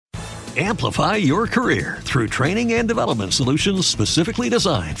Amplify your career through training and development solutions specifically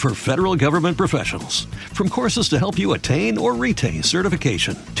designed for federal government professionals. From courses to help you attain or retain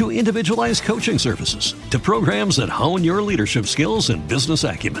certification, to individualized coaching services, to programs that hone your leadership skills and business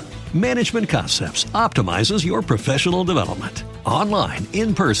acumen, Management Concepts optimizes your professional development. Online,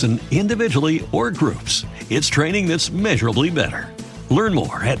 in person, individually, or groups, it's training that's measurably better. Learn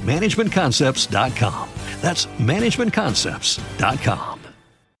more at managementconcepts.com. That's managementconcepts.com.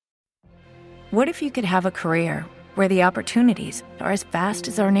 What if you could have a career where the opportunities are as vast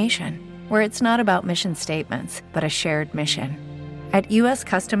as our nation, where it's not about mission statements, but a shared mission? At U.S.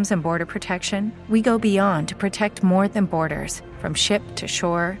 Customs and Border Protection, we go beyond to protect more than borders. From ship to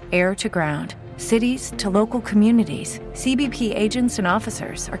shore, air to ground, cities to local communities, CBP agents and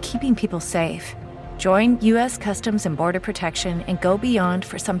officers are keeping people safe. Join U.S. Customs and Border Protection and go beyond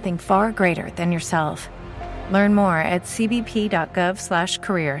for something far greater than yourself. Learn more at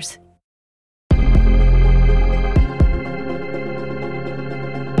cbp.gov/careers.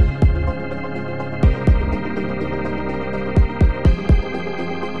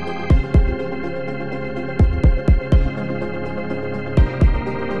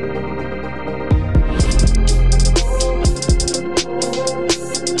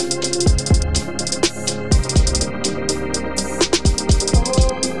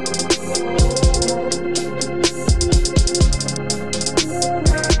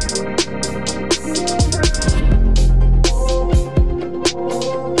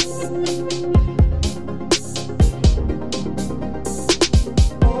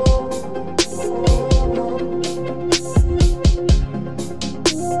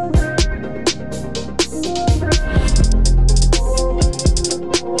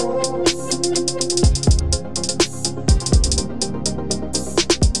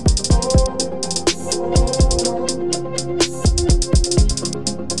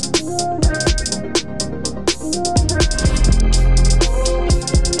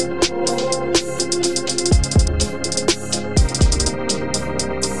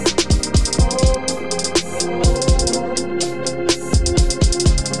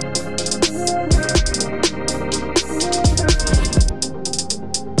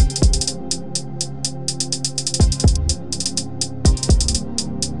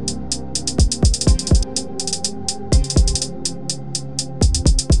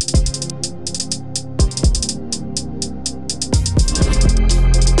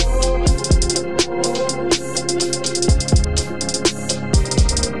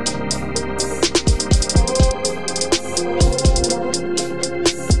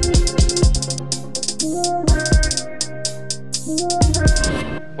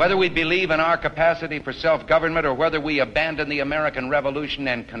 Whether we believe in our capacity for self-government or whether we abandon the American Revolution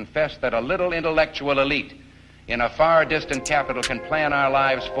and confess that a little intellectual elite in a far distant capital can plan our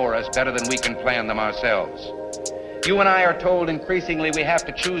lives for us better than we can plan them ourselves. You and I are told increasingly we have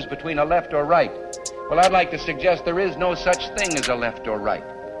to choose between a left or right. Well, I'd like to suggest there is no such thing as a left or right.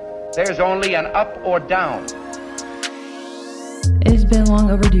 There's only an up or down. It has been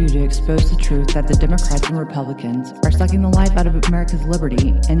long overdue to expose the truth that the Democrats and Republicans are sucking the life out of America's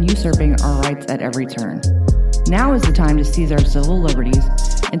liberty and usurping our rights at every turn. Now is the time to seize our civil liberties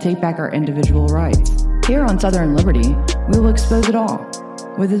and take back our individual rights. Here on Southern Liberty, we will expose it all.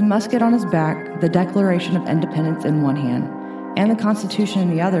 With his musket on his back, the Declaration of Independence in one hand, and the Constitution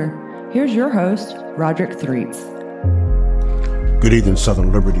in the other, here's your host, Roderick Threets. Good evening,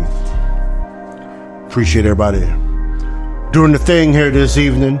 Southern Liberty. Appreciate everybody doing the thing here this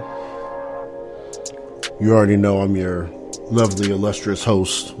evening. You already know I'm your lovely, illustrious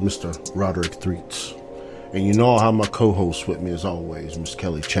host, Mr. Roderick Threets. And you know I have my co-host with me as always, Miss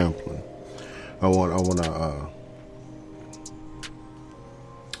Kelly Champlin. I want to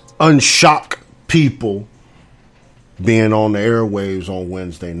unshock people being on the airwaves on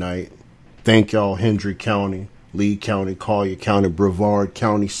Wednesday night. Thank y'all, Hendry County, Lee County, Collier County, Brevard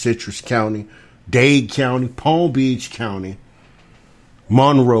County, Citrus County, Dade County, Palm Beach County,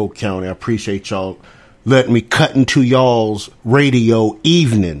 Monroe County. I appreciate y'all letting me cut into y'all's radio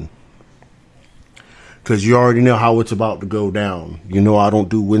evening, because you already know how it's about to go down. You know I don't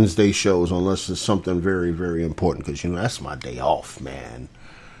do Wednesday shows unless it's something very, very important, because, you know, that's my day off, man.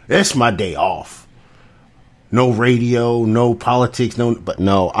 That's my day off. No radio, no politics, but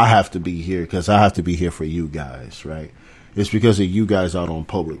no, I have to be here because I have to be here for you guys, right? It's because of you guys out on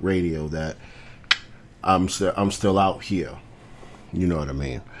public radio that I'm still out here. You know what I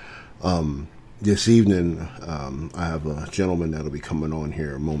mean? This evening, I have a gentleman that'll be coming on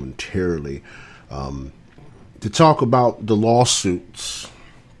here momentarily to talk about the lawsuits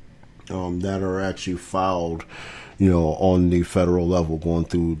that are actually filed, you know, on the federal level, going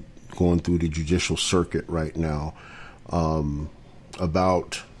through going through the judicial circuit right now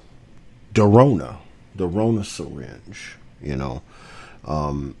about the Rona syringe. And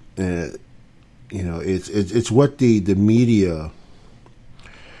it's what the media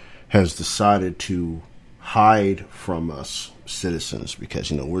has decided to hide from us citizens,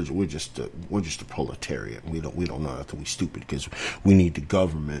 because we're just a proletariat. We don't know nothing. We stupid because we need the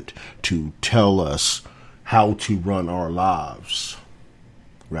government to tell us how to run our lives,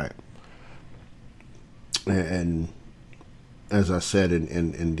 right? And as I said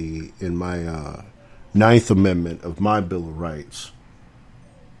in my 9th Amendment of my Bill of Rights,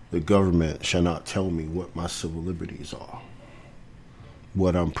 the government shall not tell me what my civil liberties are,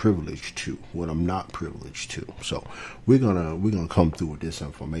 what I'm privileged to, what I'm not privileged to. So we're gonna come through with this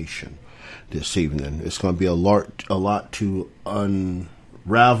information this evening. It's gonna be a lot to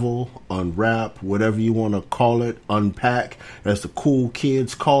unravel, unwrap, whatever you want to call it, unpack, as the cool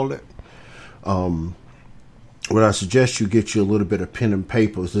kids call it. What I suggest you get you a little bit of pen and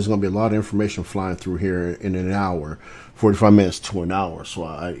paper. There's going to be a lot of information flying through here in an hour, 45 minutes to an hour. So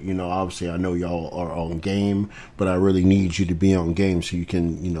obviously I know y'all are on game, but I really need you to be on game so you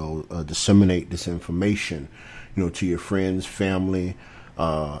can, disseminate this information, to your friends, family,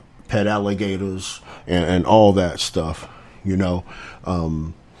 pet alligators, and all that stuff,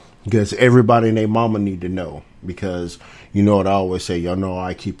 because everybody and their mama need to know. Because you know what I always say, y'all know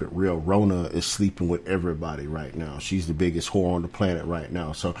I keep it real. Rona is sleeping with everybody right now. She's the biggest whore on the planet right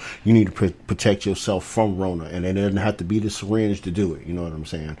now. So you need to protect yourself from Rona, and it doesn't have to be the syringe to do it. You know what I'm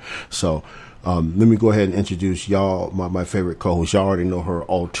saying? So let me go ahead and introduce y'all, my favorite co-host. Y'all already know her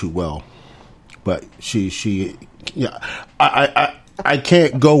all too well, but I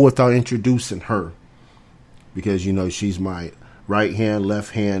can't go without introducing her, because she's my right hand,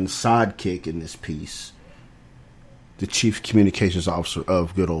 left hand sidekick in this piece. The Chief Communications Officer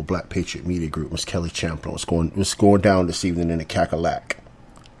of good old Black Patriot Media Group, Miss Kelly Champlin. What's going down this evening in the Cackalack?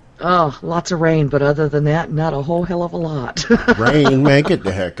 Oh, lots of rain, but other than that, not a whole hell of a lot. Rain, man, get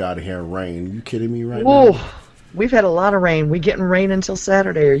the heck out of here, rain. You kidding me right now? Whoa, we've had a lot of rain. We getting rain until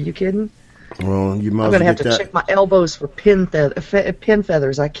Saturday. Are you kidding? Well, you might. I'm gonna have to check my elbows for pin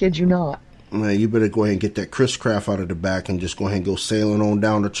feathers. I kid you not. Man, you better go ahead and get that Chris Craft out of the back and just go ahead and go sailing on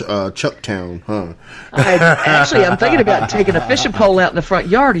down to Chucktown, huh? I'm thinking about taking a fishing pole out in the front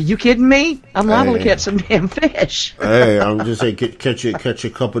yard. Are you kidding me? I'm liable to catch some damn fish. Hey, I'm just saying, catch a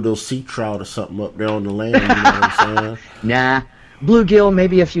couple of those sea trout or something up there on the land. You know what I'm saying? Nah, bluegill,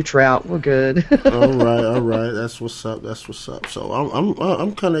 maybe a few trout. We're good. All right. That's what's up. So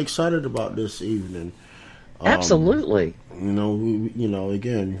I'm kind of excited about this evening. Absolutely.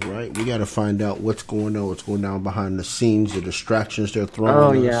 Again, right? We got to find out what's going down behind the scenes, the distractions they're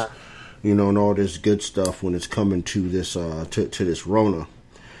throwing us. And all this good stuff when it's coming to this to this Rona.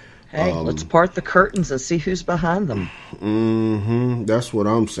 Hey, let's part the curtains and see who's behind them. That's what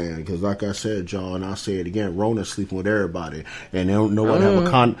I'm saying. Because, like I said, John, I'll say it again. Rona's sleeping with everybody, and they don't nobody have a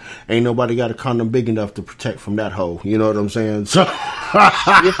con. Ain't nobody got a condom big enough to protect from that hoe. You know what I'm saying? So,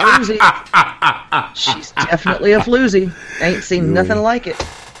 she's definitely a floozy. Ain't seen nothing like it.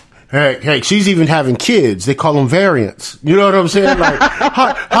 Hey, she's even having kids. They call them variants. You know what I'm saying? Like,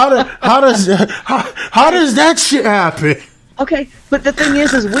 how does that shit happen? Okay, but the thing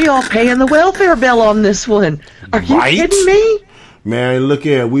is we all paying the welfare bill on this one. Are you kidding me? Man, look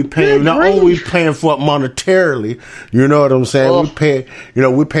at it. We paying not only paying for it monetarily. You know what I'm saying? We pay.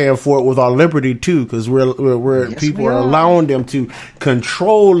 We're paying for it with our liberty too, because we're people are allowing them to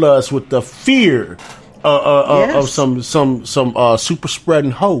control us with the fear of some super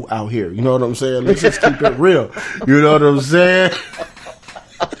spreading hoe out here. You know what I'm saying? Let's just keep it real. You know what I'm saying?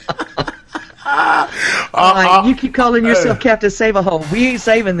 You keep calling yourself Captain Save a Hoe. We ain't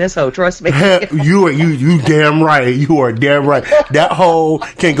saving this hoe, trust me. You damn right. You are damn right. That hoe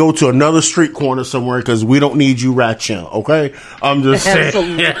can go to another street corner somewhere, because we don't need you ratchet, okay? I'm just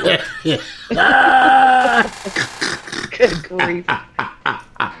saying. Absolutely. Good grief.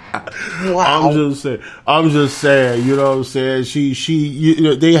 Wow. I'm just saying, you know what I'm saying?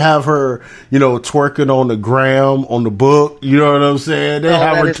 They have her, twerking on the gram, on the book, you know what I'm saying?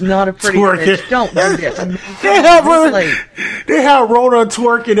 That is not a pretty bitch. Don't do this. They have Rona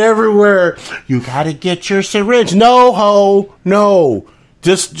twerking everywhere. You gotta get your syringe. No, ho, no.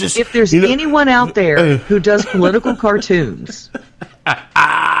 Just if there's anyone out there who does political cartoons.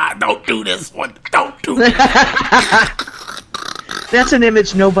 Don't do this one. Don't do this. That's an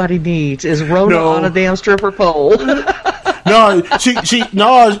image nobody needs, is Rona on a damn stripper pole. Rona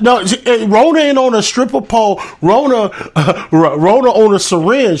ain't on a stripper pole. Rona on a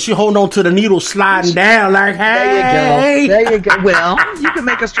syringe. She holding on to the needle, sliding down like, hey. There you go. Well, you can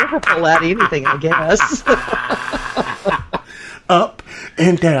make a stripper pole out of anything, I guess. Up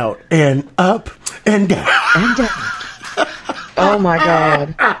and down and up and down. And down. Oh, my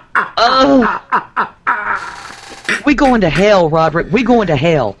God. Oh. We going to hell, Roderick. We going to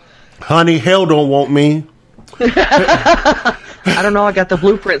hell. Honey, hell don't want me. I don't know. I got the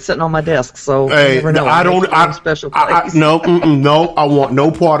blueprint sitting on my desk, so hey, you never know. I don't. Special place. No. I want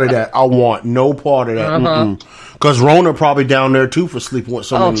no part of that. I want no part of that. Because Rona probably down there too for sleeping with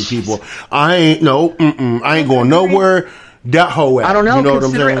so many people. I ain't I ain't going nowhere. That hoe at. I don't know. You know what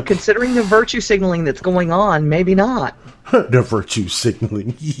I'm saying? Considering the virtue signaling that's going on, maybe not. The virtue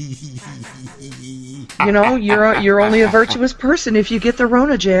signaling. You know, you're only a virtuous person if you get the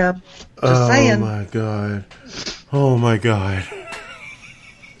Rona jab. Just saying. Oh my God.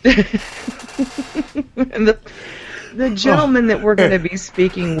 And the gentleman that we're going to be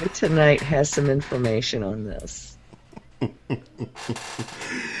speaking with tonight has some information on this.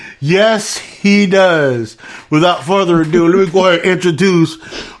 Yes, he does. Without further ado, let me go ahead and introduce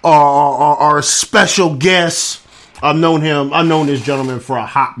our special guest. I've known this gentleman for a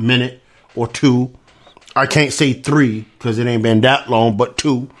hot minute or two. I can't say 3 because it ain't been that long, but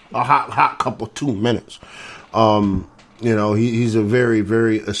 2, a hot couple 2 minutes. You know, he's a very,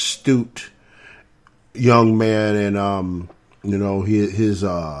 very astute young man, and you know, his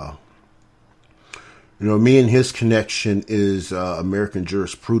me and his connection is American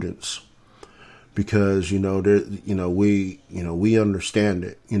jurisprudence, because we understand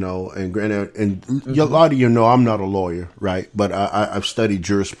it, and a lot of you know I'm not a lawyer, right? But I've studied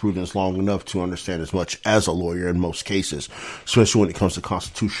jurisprudence long enough to understand as much as a lawyer in most cases, especially when it comes to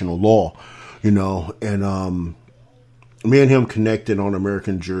constitutional law, and me and him connected on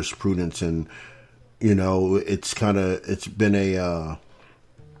American jurisprudence, and it's been a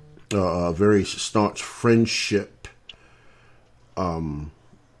very staunch friendship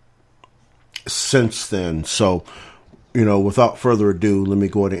since then. So, without further ado, let me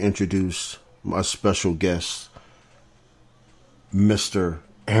go ahead and introduce my special guest, Mr.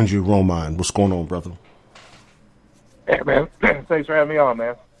 Andrew Romine. What's going on, brother? Hey, man. Thanks for having me on,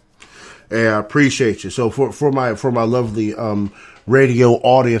 man. Hey, I appreciate you. So for my lovely radio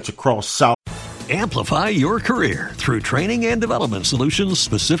audience across South. Amplify your career through training and development solutions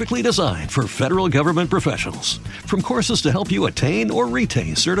specifically designed for federal government professionals. From courses to help you attain or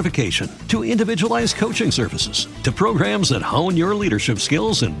retain certification, to individualized coaching services, to programs that hone your leadership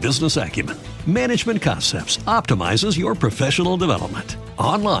skills and business acumen, Management Concepts optimizes your professional development.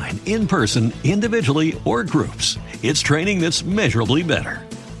 Online, in person, individually, or groups, it's training that's measurably better.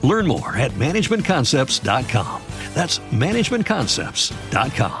 Learn more at managementconcepts.com. That's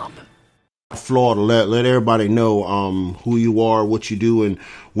managementconcepts.com. Florida, let everybody know who you are, what you do, and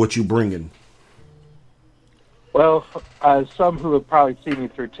what you bringing. Well, some who have probably seen me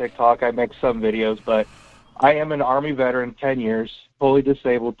through TikTok, I make some videos, but I am an Army veteran, 10 years, fully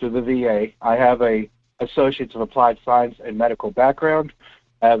disabled through the VA. I have a Associates of Applied Science and Medical background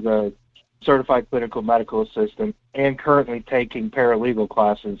as a certified clinical medical assistant, and currently taking paralegal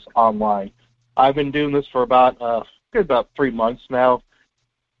classes online. I've been doing this for about 3 months now.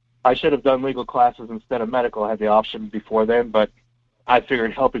 I should have done legal classes instead of medical. I had the option before then, but I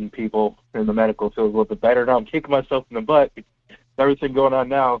figured helping people in the medical field a little bit better. Now I'm kicking myself in the butt. With everything going on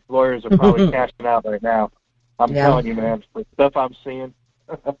now, lawyers are probably cashing out right now. I'm telling you, man, the stuff I'm seeing.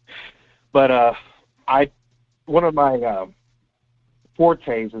 But one of my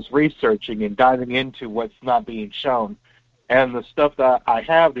fortes is researching and diving into what's not being shown. And the stuff that I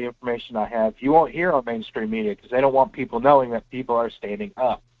have, the information I have, you won't hear on mainstream media because they don't want people knowing that people are standing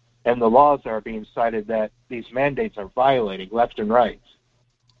up. And the laws are being cited that these mandates are violating left and right.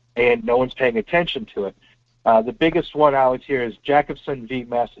 And no one's paying attention to it. The biggest one I always hear is Jacobson v.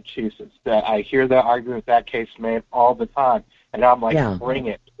 Massachusetts. That I hear that argument with that case made all the time. And I'm like, Bring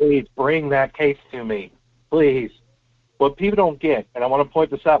it. Please bring that case to me. Please. What people don't get, and I want to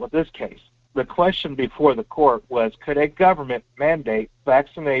point this out with this case, the question before the court was, could a government mandate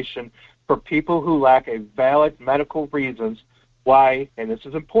vaccination for people who lack a valid medical reasons why, and this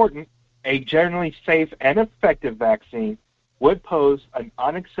is important, a generally safe and effective vaccine would pose an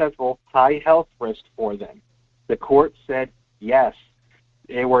unacceptable high health risk for them? The court said yes.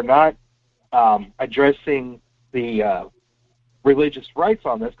 They were not addressing the religious rights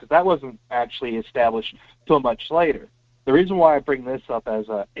on this because that wasn't actually established till much later. The reason why I bring this up as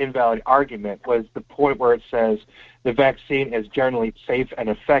an invalid argument was the point where it says the vaccine is generally safe and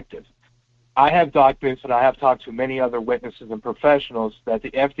effective. I have documents, and I have talked to many other witnesses and professionals, that the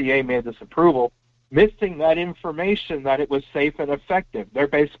FDA made this approval missing that information that it was safe and effective. They're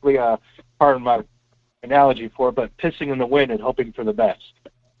basically, pardon my analogy for it, but pissing in the wind and hoping for the best.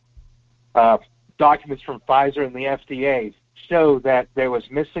 Documents from Pfizer and the FDA show that there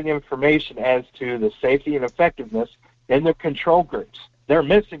was missing information as to the safety and effectiveness in the control groups. They're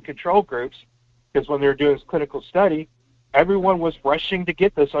missing control groups because when they were doing this clinical study, everyone was rushing to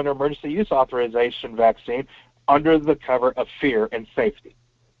get this under emergency use authorization vaccine under the cover of fear and safety.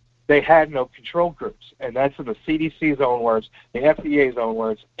 They had no control groups, and that's in the CDC's own words, the FDA's own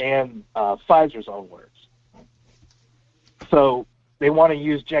words, and Pfizer's own words. So they want to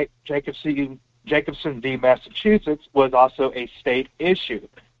use Jacobson v. Massachusetts was also a state issue.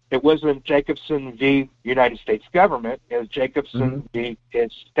 It wasn't Jacobson v. United States government. It was Jacobson v.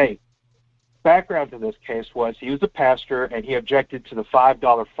 his state. Background to this case was he was a pastor, and he objected to the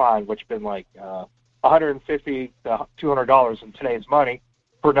 $5 fine, which had been like $150 to $200 in today's money,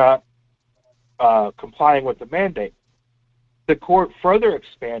 for not complying with the mandate. The court further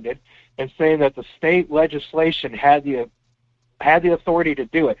expanded in saying that the state legislation had the authority to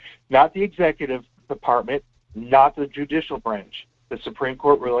do it, not the executive department, not the judicial branch. The Supreme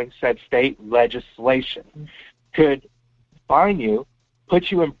Court ruling said state legislation could fine you,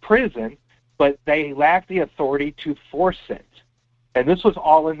 put you in prison, but they lacked the authority to force it. And this was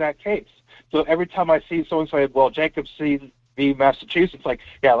all in that case. So every time I see someone say, well, Jacobson v. Massachusetts, like,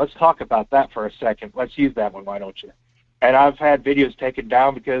 yeah, let's talk about that for a second. Let's use that one, why don't you? And I've had videos taken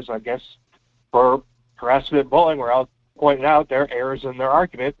down because, I guess, for harassment and bullying, where I was pointing out there are errors in their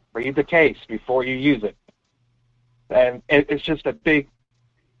argument. Read the case before you use it. And it's just a big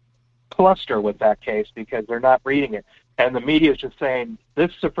cluster with that case because they're not reading it. And the media is just saying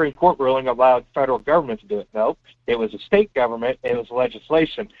this Supreme Court ruling allowed federal government to do it. No, it was a state government. It was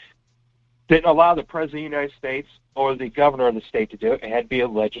legislation. Didn't allow the President of the United States or the governor of the state to do it. It had to be a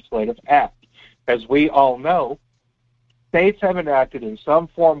legislative act. As we all know, states have enacted in some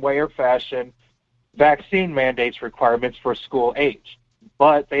form, way, or fashion vaccine mandates requirements for school age,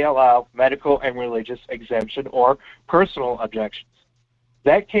 but they allow medical and religious exemption or personal objections.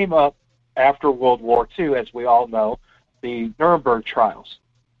 That came up after World War II, as we all know, the Nuremberg trials.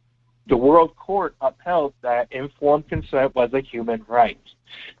 The World Court upheld that informed consent was a human right.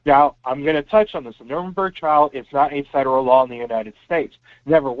 Now, I'm going to touch on this. The Nuremberg trial is not a federal law in the United States.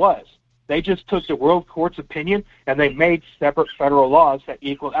 Never was. They just took the World Court's opinion and they made separate federal laws that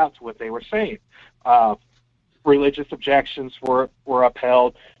equaled out to what they were saying. Religious objections were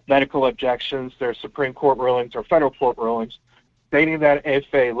upheld, medical objections, their Supreme Court rulings or federal court rulings, stating that if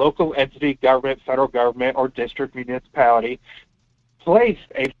a local entity, government, federal government, or district municipality placed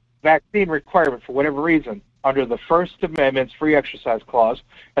a vaccine requirement for whatever reason under the First Amendment's Free Exercise Clause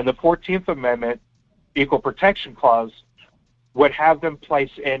and the 14th Amendment Equal Protection Clause, would have them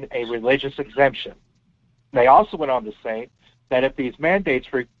place in a religious exemption. They also went on to say that if these mandates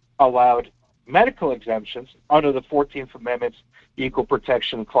allowed medical exemptions under the 14th Amendment's Equal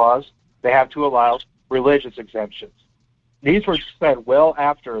Protection Clause, they have to allow religious exemptions. These were said well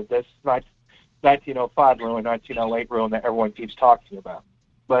after this 1905 ruling, 1908 ruling that everyone keeps talking about.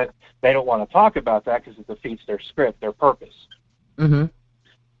 But they don't want to talk about that because it defeats their script, their purpose. Mm-hmm.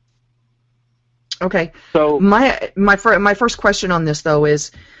 Okay. So my first question on this, though,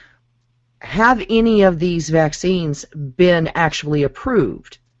 is, have any of these vaccines been actually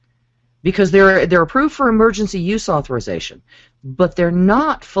approved? Because they're approved for emergency use authorization, but they're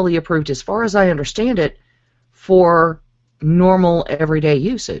not fully approved, as far as I understand it, for normal everyday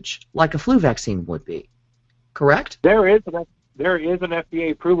usage, like a flu vaccine would be. Correct? There is an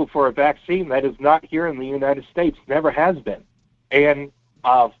FDA approval for a vaccine that is not here in the United States. Never has been. And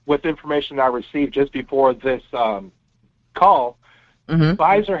with information I received just before this call,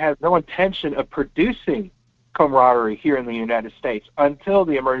 Pfizer has no intention of producing camaraderie here in the United States until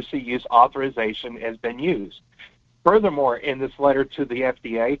the emergency use authorization has been used. Furthermore, in this letter to the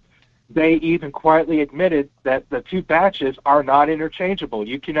FDA, they even quietly admitted that the two batches are not interchangeable.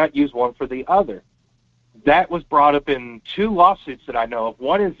 You cannot use one for the other. That was brought up in two lawsuits that I know of.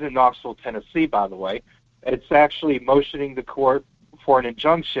 One is in Knoxville, Tennessee, by the way. It's actually motioning the court for an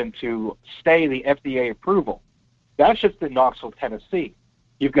injunction to stay the FDA approval. That's just in Knoxville, Tennessee.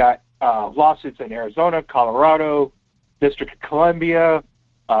 You've got lawsuits in Arizona, Colorado, District of Columbia,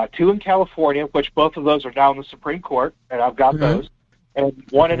 two in California, which both of those are now in the Supreme Court, and I've got those, and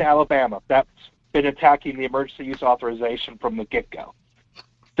one in Alabama that's been attacking the emergency use authorization from the get-go.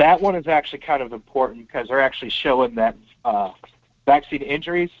 That one is actually kind of important because they're actually showing that vaccine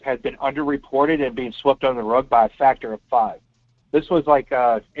injuries had been underreported and being swept under the rug by a factor of 5. This was like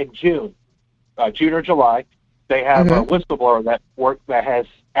in June. June or July. They have a whistleblower that has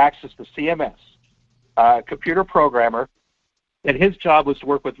access to CMS, a computer programmer, and his job was to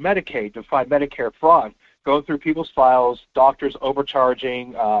work with Medicaid to find Medicare fraud, going through people's files, doctors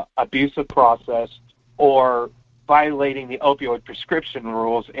overcharging, abusive process, or violating the opioid prescription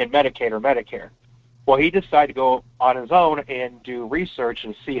rules in Medicaid or Medicare. Well, he decided to go on his own and do research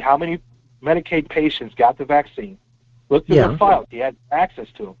and see how many Medicaid patients got the vaccine, looked at their files. He had access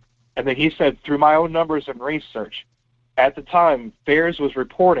to them. And then he said, through my own numbers and research, at the time, VAERS was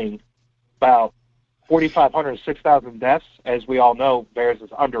reporting about 4,500 to 6,000 deaths. As we all know, VAERS is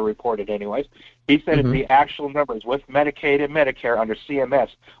underreported anyways. He said that the actual numbers with Medicaid and Medicare under CMS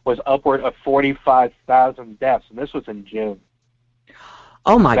was upward of 45,000 deaths, and this was in June.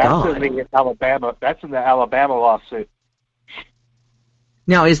 Oh, my God. That's in the Alabama lawsuit.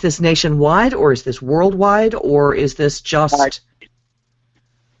 Now, is this nationwide, or is this worldwide, or is this just...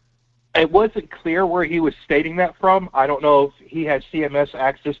 It wasn't clear where he was stating that from. I don't know if he had CMS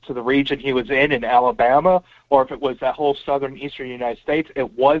access to the region he was in Alabama, or if it was that whole southern eastern United States.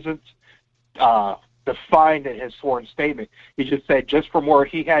 It wasn't defined in his sworn statement. He just said just from where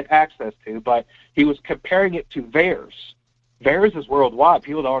he had access to, but he was comparing it to VAERS. VAERS is worldwide.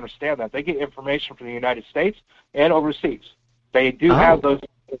 People don't understand that. They get information from the United States and overseas. They do have those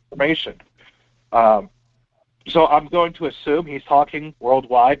information. So I'm going to assume he's talking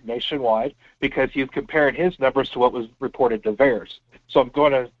worldwide, nationwide, because he's comparing his numbers to what was reported to VAERS. So I'm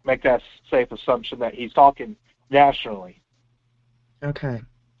going to make that safe assumption that he's talking nationally. Okay.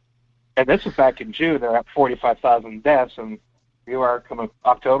 And this was back in June. They're at 45,000 deaths, and you are coming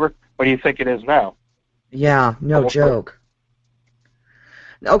October. What do you think it is now? Yeah, no joke.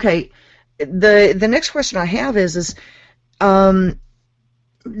 Okay. The next question I have is the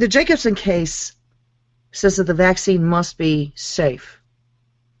Jacobson case says that the vaccine must be safe.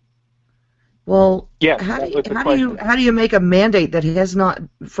 Well, how do you make a mandate that has not,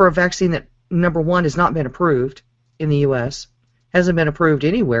 for a vaccine that, number one, has not been approved in the U.S., hasn't been approved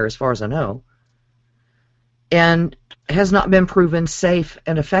anywhere as far as I know, and has not been proven safe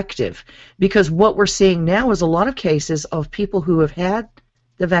and effective? Because what we're seeing now is a lot of cases of people who have had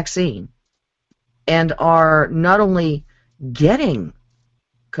the vaccine and are not only getting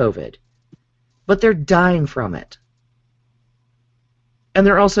COVID, but they're dying from it. And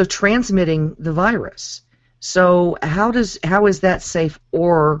they're also transmitting the virus. So how is that safe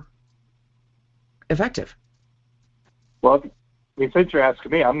or effective? Well, since you're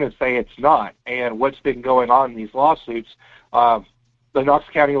asking me, I'm going to say it's not. And what's been going on in these lawsuits, the Knox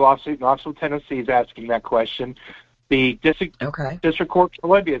County lawsuit, Knoxville, Tennessee is asking that question. The District Court of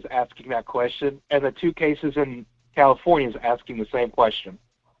Columbia is asking that question. And the two cases in California is asking the same question.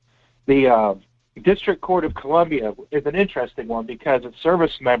 The District Court of Columbia is an interesting one because it's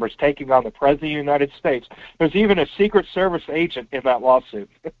service members taking on the President of the United States. There's even a Secret Service agent in that lawsuit.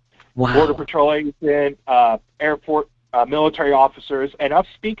 Wow. Border Patrol agent, airport military officers, and I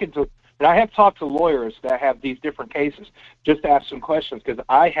have talked to lawyers that have these different cases just to ask some questions, because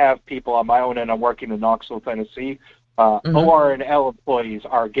I have people on my own end. I'm working in Knoxville, Tennessee. OR and L employees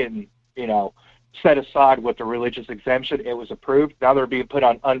are getting, set aside with the religious exemption. It was approved. Now they're being put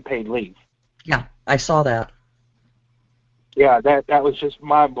on unpaid leave. Yeah, I saw that. Yeah, that was just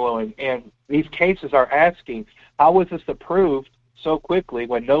mind-blowing. And these cases are asking, how was this approved so quickly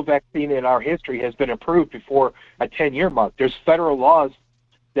when no vaccine in our history has been approved before a 10-year mark? There's federal laws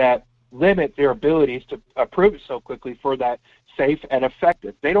that limit their abilities to approve it so quickly for that safe and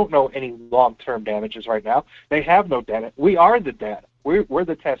effective. They don't know any long-term damages right now. They have no data. We are the data. We're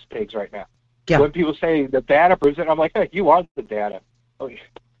the test pigs right now. Yeah. When people say the data proves it, I'm like, hey, you are the data.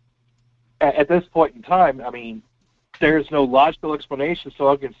 At this point in time, there's no logical explanation, so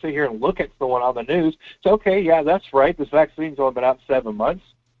I can sit here and look at someone on the news. So, okay, yeah, that's right. This vaccine's only been out 7 months.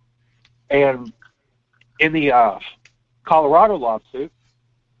 And in the Colorado lawsuit,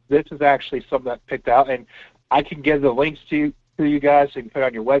 this is actually something that picked out, and I can give the links to you guys. So you can put it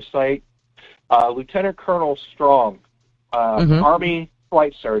on your website. Lieutenant Colonel Strong, Army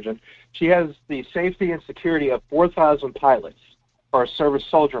flight surgeon, she has the safety and security of 4,000 pilots or service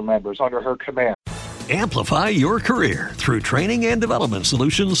soldier members under her command. Amplify your career through training and development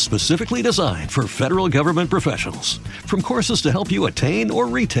solutions specifically designed for federal government professionals. From courses to help you attain or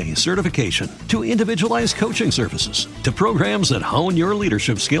retain certification, to individualized coaching services, to programs that hone your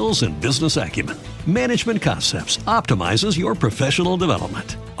leadership skills and business acumen, Management Concepts optimizes your professional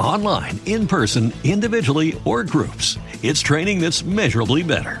development. Online, in person, individually, or groups, it's training that's measurably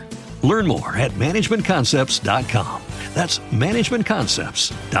better. Learn more at managementconcepts.com. That's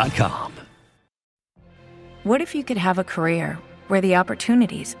managementconcepts.com. What if you could have a career where the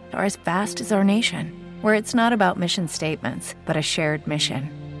opportunities are as vast as our nation, where it's not about mission statements, but a shared mission.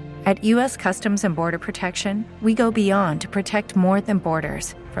 At U.S. Customs and Border Protection, we go beyond to protect more than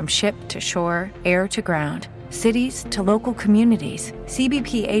borders. From ship to shore, air to ground, cities to local communities,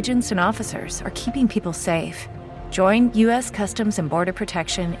 CBP agents and officers are keeping people safe. Join U.S. Customs and Border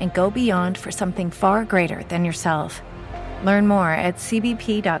Protection and go beyond for something far greater than yourself. Learn more at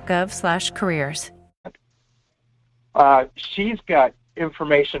cbp.gov/careers. She's got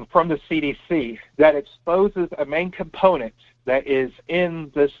information from the CDC that exposes a main component that is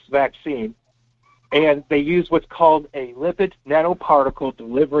in this vaccine, and they use what's called a lipid nanoparticle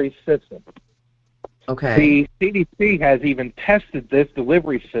delivery system. Okay. The CDC has even tested this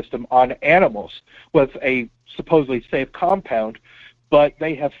delivery system on animals with a supposedly safe compound, but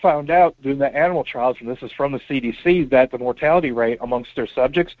they have found out during the animal trials, and this is from the CDC, that the mortality rate amongst their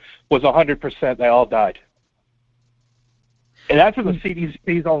subjects was 100%. They all died. And that's in the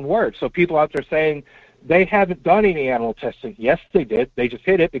CDC's own words. So people out there saying they haven't done any animal testing. Yes, they did. They just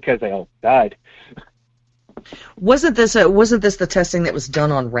hid it because they all died. Wasn't this the testing that was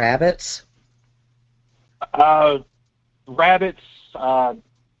done on rabbits? Rabbits,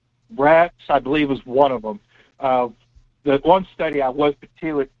 rats, I believe, was one of them. The one study I was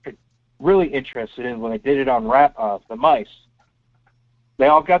really interested in when they did it on the mice. They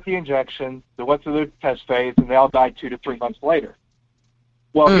all got the injection, they went through the test phase, and they all died 2 to 3 months later.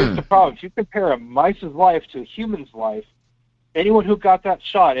 Well, here's the problem. If you compare a mice's life to a human's life, anyone who got that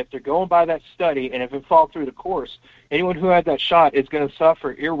shot, if they're going by that study, and if it falls through the course, anyone who had that shot is going to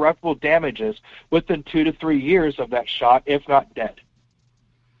suffer irreparable damages within 2 to 3 years of that shot, if not dead.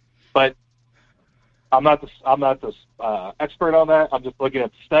 But I'm not the expert on that. I'm just looking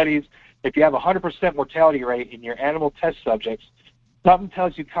at the studies. If you have a 100% mortality rate in your animal test subjects, something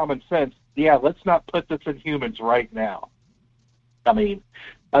tells you common sense, yeah, let's not put this in humans right now. I mean,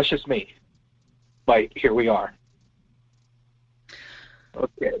 that's just me. But here we are.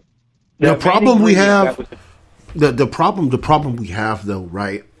 Okay. The problem we have, the problem we have though,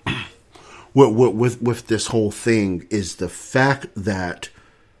 right, with this whole thing is the fact that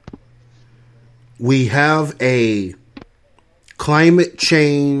we have a climate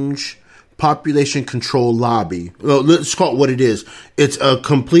change population control lobby. Well, let's call it what it is. It's a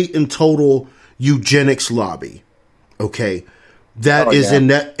complete and total eugenics lobby. Okay, that is in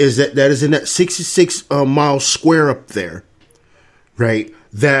that 66 mile square up there, right?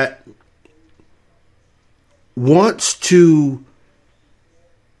 That wants to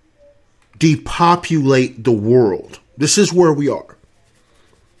depopulate the world. This is where we are,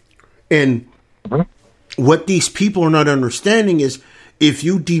 and what these people are not understanding is, if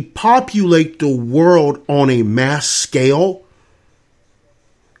you depopulate the world on a mass scale,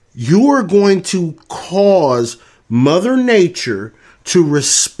 you are going to cause Mother Nature to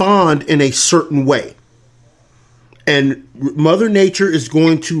respond in a certain way. And Mother Nature is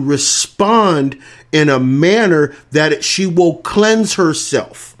going to respond in a manner that she will cleanse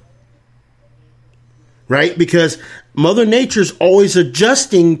herself. Right? Because Mother Nature is always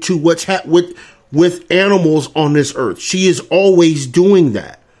adjusting to what's with animals on this earth. She is always doing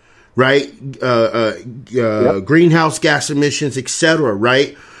that, right? Greenhouse gas emissions, etc.,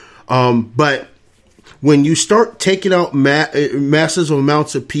 right? But when you start taking out massive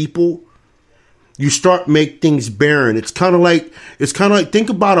amounts of people, you start make things barren. It's kind of like think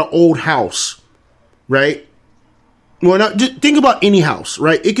about an old house, right? Well, just think about any house,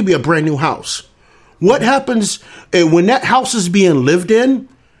 right? It could be a brand new house. What happens when that house is being lived in?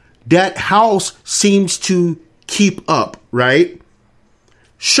 That house seems to keep up, right?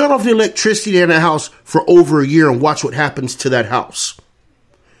 Shut off the electricity in that house for over a year and watch what happens to that house.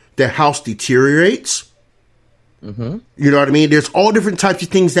 That house deteriorates. Mm-hmm. You know what I mean? There's all different types of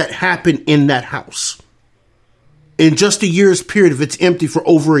things that happen in that house. In just a year's period, if it's empty for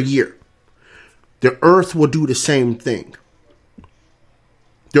over a year, the earth will do the same thing.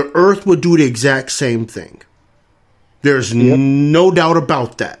 The earth will do the exact same thing. There's no doubt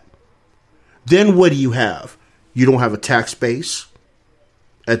about that. Then what do you have? You don't have a tax base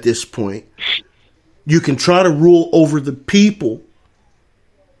at this point. You can try to rule over the people,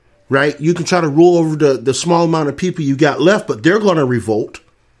 right? You can try to rule over the small amount of people you got left, but they're going to revolt,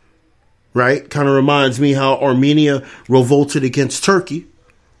 right? Kind of reminds me how Armenia revolted against Turkey.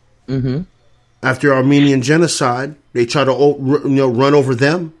 Mm-hmm. After Armenian genocide, they try to run over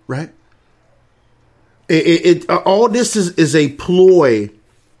them, right? All this is a ploy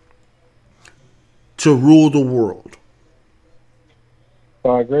to rule the world.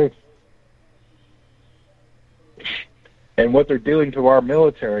 I agree. And what they're doing to our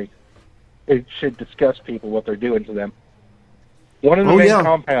military, it should disgust people what they're doing to them. One of the main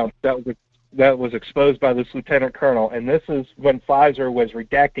compounds that was exposed by this lieutenant colonel, and this is when Pfizer was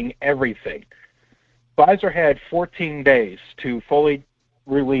redacting everything. Pfizer had 14 days to fully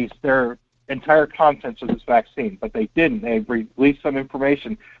release their entire contents of this vaccine, but they didn't. They released some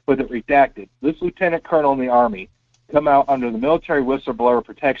information with it redacted. This lieutenant colonel in the Army come out under the Military Whistleblower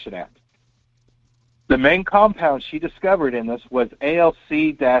Protection Act. The main compound she discovered in this was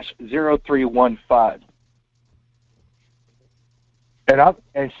ALC-0315.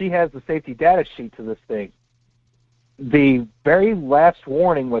 And she has the safety data sheet to this thing. The very last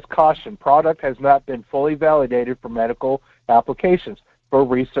warning was caution. Product has not been fully validated for medical applications, for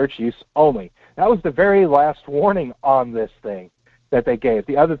research use only. That was the very last warning on this thing that they gave.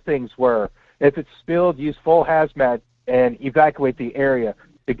 The other things were, if it's spilled, use full hazmat and evacuate the area.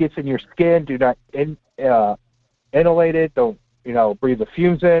 If it gets in your skin, do not inhalate it. Don't, breathe the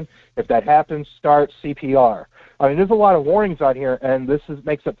fumes in. If that happens, start CPR. I mean, there's a lot of warnings on here, and this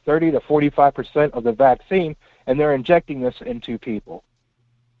makes up 30 to 45% of the vaccine, and they're injecting this into people.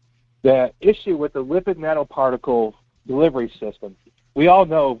 The issue with the lipid nanoparticle delivery system, we all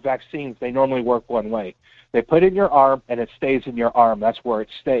know vaccines, they normally work one way. They put it in your arm, and it stays in your arm. That's where it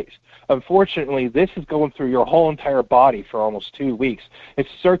stays. Unfortunately, this is going through your whole entire body for almost 2 weeks. It's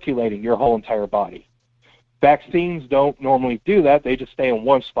circulating your whole entire body. Vaccines don't normally do that. They just stay in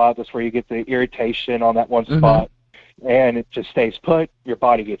one spot. That's where you get the irritation on that one spot, and it just stays put. Your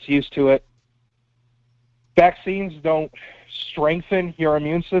body gets used to it. Vaccines don't strengthen your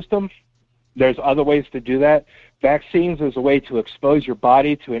immune system. There's other ways to do that. Vaccines is a way to expose your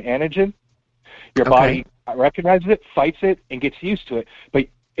body to an antigen. Your body recognizes it, fights it, and gets used to it. But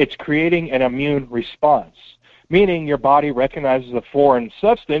it's creating an immune response, meaning your body recognizes a foreign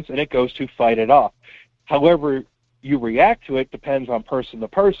substance, and it goes to fight it off. However you react to it depends on person to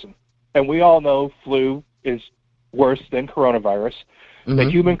person. And we all know flu is worse than coronavirus. The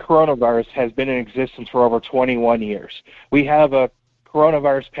human coronavirus has been in existence for over 21 years. We have a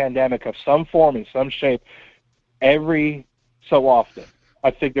coronavirus pandemic of some form and some shape every so often.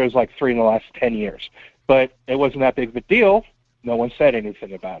 I think there's like 3 in the last 10 years. But it wasn't that big of a deal. No one said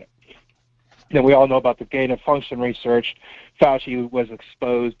anything about it. Then we all know about the gain of function research. Fauci was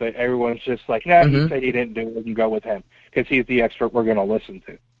exposed, but everyone's just like, nah, he said he didn't do it. We can go with him because he's the expert we're going to listen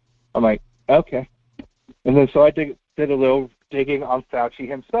to. I'm like, okay. And then so I did a little digging on Fauci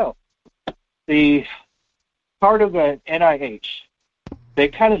himself. The part of the NIH, they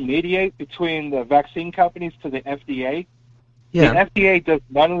kind of mediate between the vaccine companies to the FDA. Yeah. The FDA does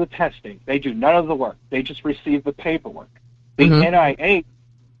none of the testing. They do none of the work. They just receive the paperwork. The NIH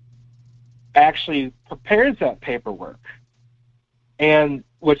actually prepares that paperwork. And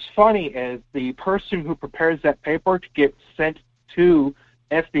what's funny is the person who prepares that paperwork to get sent to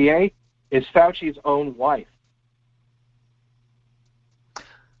FDA is Fauci's own wife.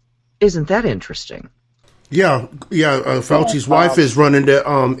 Isn't that interesting? Yeah. Fauci's wife is running the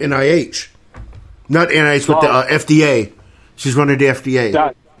NIH. Not NIH, but the FDA. She's running the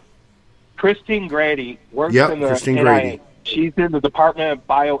FDA. Christine Grady works in the NIH. Grady. She's in the Department of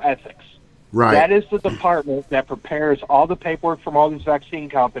Bioethics. Right. That is the department that prepares all the paperwork from all these vaccine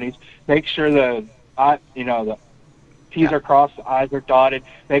companies, make sure the T's are crossed, the I's are dotted,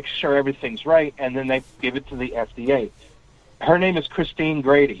 make sure everything's right, and then they give it to the FDA. Her name is Christine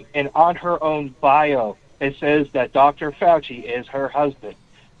Grady, and on her own bio, it says that Dr. Fauci is her husband.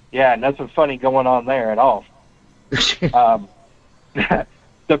 Yeah, nothing funny going on there at all. The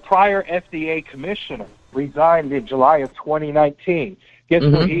prior FDA commissioner resigned in July of 2019. Guess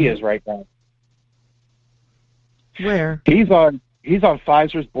where he is right now? Where? He's on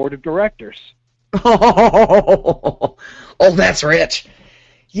Pfizer's board of directors. Oh, that's rich.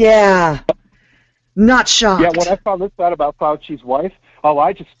 Yeah. Not shocked. Yeah, when I found this out about Fauci's wife,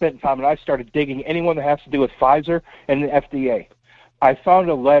 I just spent time and I started digging anyone that has to do with Pfizer and the FDA. I found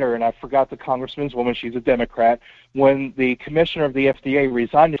a letter, and I forgot the congressman's woman, she's a Democrat, when the commissioner of the FDA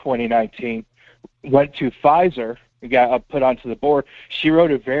resigned in 2019, went to Pfizer, got put onto the board. She wrote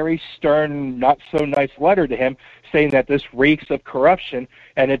a very stern, not-so-nice letter to him saying that this reeks of corruption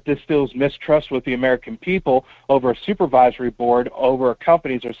and it distills mistrust with the American people over a supervisory board over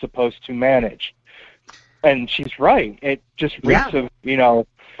companies are supposed to manage. And she's right. It just reeks of, corruption.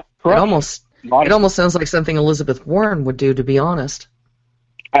 It almost sounds like something Elizabeth Warren would do, to be honest.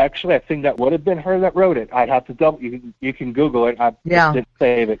 Actually, I think that would have been her that wrote it. I'd have to double. You can Google it. I didn't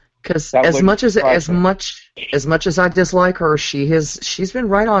save it. Because as much as I dislike her, she's been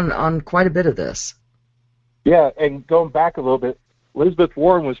right on quite a bit of this. Yeah, and going back a little bit, Elizabeth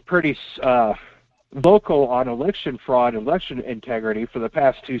Warren was pretty vocal on election fraud, election integrity for the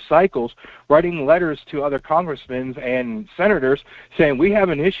past 2 cycles, writing letters to other congressmen and senators saying, we have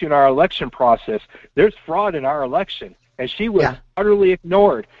an issue in our election process. There's fraud in our election. And she was utterly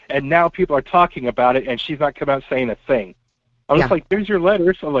ignored. And now people are talking about it, and she's not come out saying a thing. I was like, there's your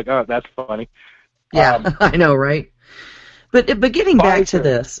letters. I'm like, oh, that's funny. Yeah, I know, right? But getting back to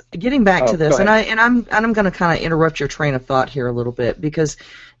this, and I'm going to kind of interrupt your train of thought here a little bit, because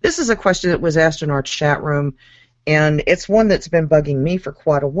this is a question that was asked in our chat room, and it's one that's been bugging me for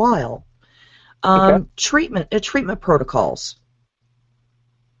quite a while. Treatment protocols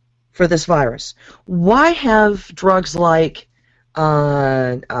for this virus. Why have drugs like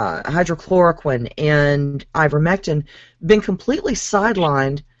hydrochloroquine and ivermectin been completely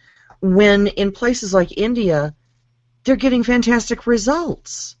sidelined when in places like India they're getting fantastic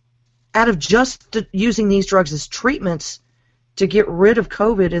results out of just using these drugs as treatments to get rid of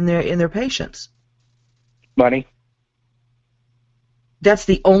COVID in their patients? Money. That's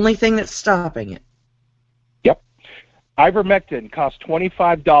the only thing that's stopping it. Yep. Ivermectin costs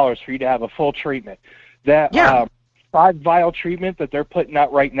 $25 for you to have a full treatment. That 5-vial treatment that they're putting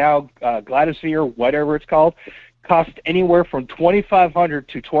out right now, Gladysir, whatever it's called, cost anywhere from $2,500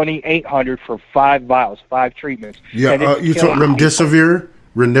 to $2,800 for 5 vials, 5 treatments. Yeah, you talk remdesivir,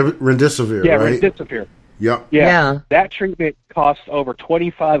 right? Yeah, remdesivir. Yeah. That treatment costs over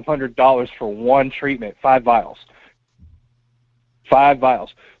 $2,500 for one treatment, 5 vials. 5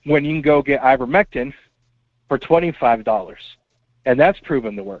 vials. When you can go get ivermectin for $25, and that's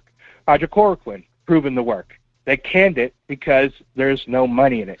proven to work. Hydrochloroquine, proven to work. They canned it because there's no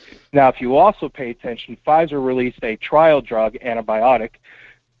money in it. Now, if you also pay attention, Pfizer released a trial drug antibiotic.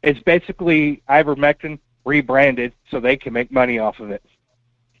 It's basically ivermectin rebranded so they can make money off of it.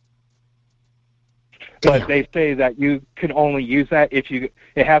 But they say that you can only use that if it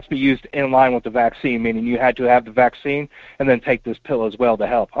has to be used in line with the vaccine, meaning you had to have the vaccine and then take this pill as well to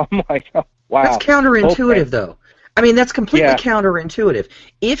help. I'm like, oh, wow. That's counterintuitive, though. I mean, that's completely counterintuitive.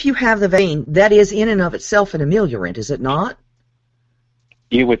 If you have the vaccine, that is in and of itself an ameliorant, is it not?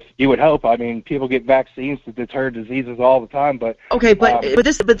 You would hope. I mean, people get vaccines to deter diseases all the time, but okay, but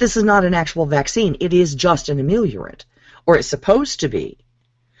this is not an actual vaccine. It is just an ameliorant, or it's supposed to be.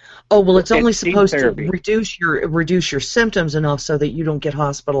 Oh well, it's only supposed to reduce your symptoms enough so that you don't get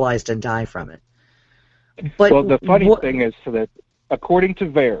hospitalized and die from it. But well, the funny thing is that, according to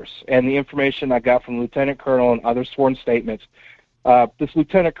VAERS and the information I got from Lieutenant Colonel and other sworn statements, this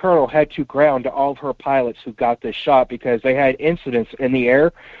Lieutenant Colonel had to ground all of her pilots who got this shot because they had incidents in the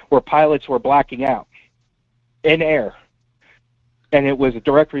air where pilots were blacking out in air. And it was a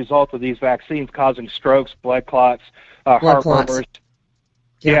direct result of these vaccines causing strokes, blood clots, heart murmurs.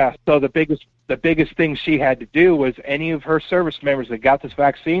 Yeah, so the biggest thing she had to do was any of her service members that got this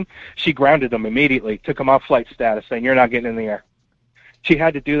vaccine, she grounded them immediately, took them off flight status, saying, you're not getting in the air. She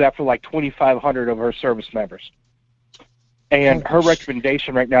had to do that for like 2,500 of her service members. And her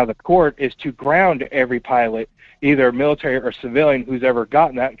recommendation right now to the court is to ground every pilot, either military or civilian, who's ever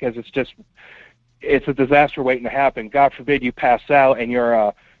gotten that, because it's a disaster waiting to happen. God forbid you pass out and you're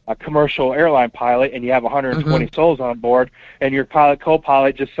a commercial airline pilot and you have 120 souls on board and your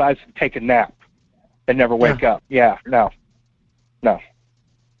co-pilot just decides to take a nap and never wake up. Yeah, no.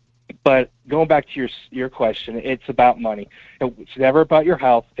 But going back to your question, it's about money. It's never about your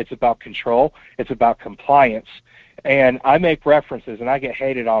health. It's about control. It's about compliance. And I make references, and I get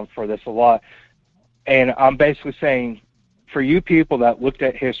hated on for this a lot, and I'm basically saying, for you people that looked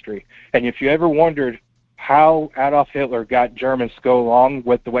at history, and if you ever wondered how Adolf Hitler got Germans to go along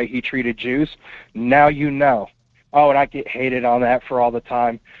with the way he treated Jews, now you know. Oh, and I get hated on that for all the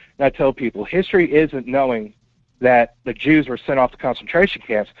time. And I tell people, history isn't knowing that the Jews were sent off to concentration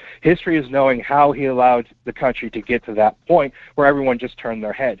camps. History is knowing how he allowed the country to get to that point where everyone just turned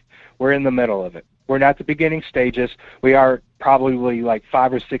their head. We're in the middle of it. We're not the beginning stages. We are probably like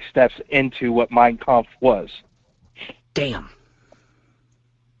 5 or 6 steps into what Mein Kampf was. Damn.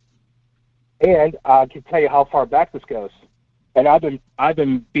 And I can tell you how far back this goes. And I've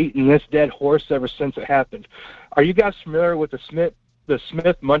been beating this dead horse ever since it happened. Are you guys familiar with the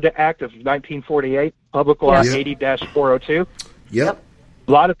Smith-Mundt Act of 1948, Public Law 80-402? Yep.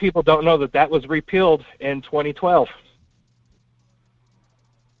 A lot of people don't know that was repealed in 2012.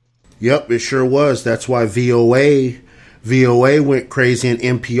 Yep, it sure was. That's why VOA went crazy and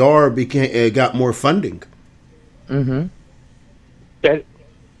NPR got more funding. Mm-hmm.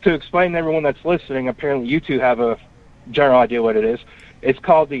 To explain to everyone that's listening, apparently you two have a general idea what it is. It's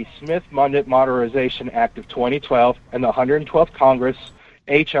called the Smith-Mundt Modernization Act of 2012 and the 112th Congress,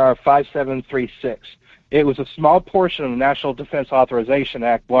 H.R. 5736. It was a small portion of the National Defense Authorization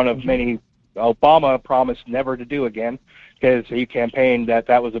Act, one of many Obama promised never to do again because he campaigned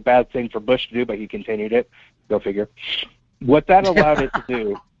that was a bad thing for Bush to do, but he continued it. Go figure. What that allowed it to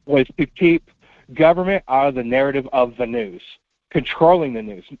do was to keep government out of the narrative of the news, controlling the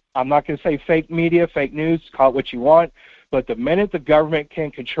news. I'm not going to say fake media, fake news, call it what you want, but the minute the government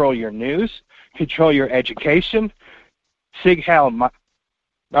can control your news, control your education, Sig Heil,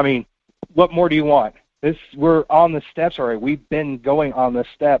 I mean, what more do you want? We're on the steps already. We've been going on this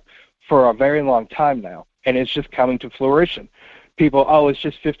step for a very long time now, and it's just coming to fruition. People, it's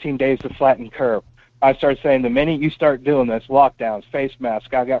just 15 days to flatten curve. I started saying the minute you start doing this, lockdowns, face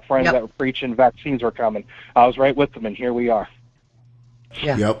masks, I got friends that were preaching vaccines were coming. I was right with them, and here we are.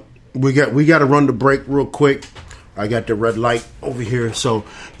 Yeah. Yep. We got to run the break real quick. I got the red light over here, so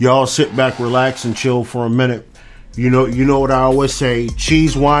y'all sit back, relax, and chill for a minute. You know what I always say: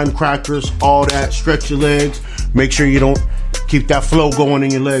 cheese, wine, crackers, all that. Stretch your legs. Make sure you don't keep that flow going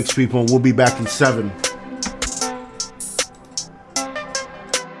in your legs, people. And we'll be back in 7.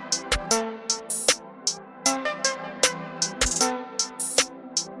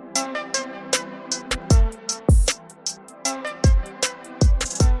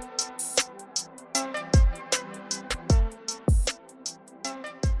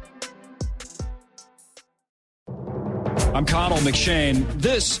 I'm Connell McShane.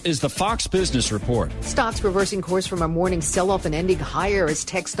 This is the Fox Business Report. Stocks reversing course from a morning sell-off and ending higher as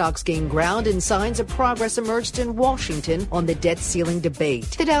tech stocks gain ground and signs of progress emerged in Washington on the debt ceiling debate.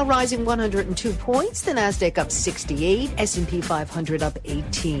 The Dow rising 102 points, the Nasdaq up 68, S&P 500 up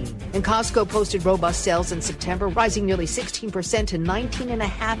 18. And Costco posted robust sales in September, rising nearly 16% to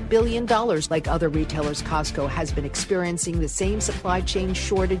 $19.5 billion. Like other retailers, Costco has been experiencing the same supply chain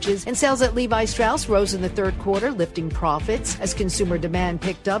shortages, and sales at Levi Strauss rose in the third quarter, lifting profits as consumer demand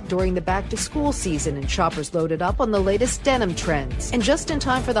picked up during the back-to-school season and shoppers loaded up on the latest denim trends. And just in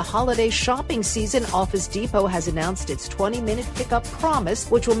time for the holiday shopping season, Office Depot has announced its 20-minute pickup promise,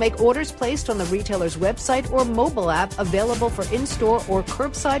 which will make orders placed on the retailer's website or mobile app available for in-store or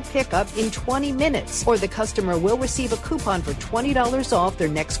curbside pickup in 20 minutes, or the customer will receive a coupon for $20 off their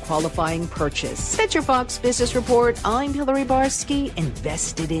next qualifying purchase. That's your Fox Business Report. I'm Hillary Barsky,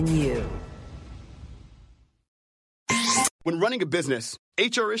 invested in you. When running a business,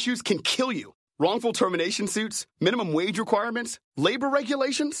 HR issues can kill you. Wrongful termination suits, minimum wage requirements, labor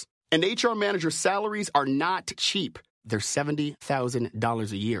regulations, and HR manager salaries are not cheap. They're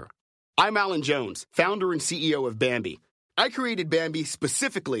 $70,000 a year. I'm Alan Jones, founder and CEO of Bambi. I created Bambi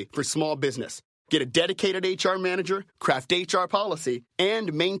specifically for small business. Get a dedicated HR manager, craft HR policy,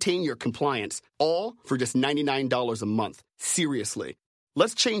 and maintain your compliance, all for just $99 a month. Seriously.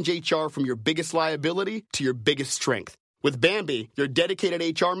 Let's change HR from your biggest liability to your biggest strength. With Bambi, your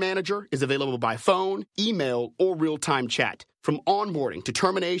dedicated HR manager is available by phone, email, or real-time chat. From onboarding to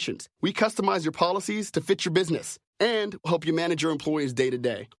terminations, we customize your policies to fit your business and help you manage your employees day to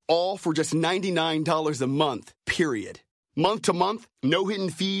day. All for just $99 a month, period. Month to month, no hidden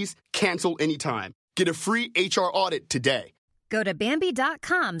fees, cancel anytime. Get a free HR audit today. Go to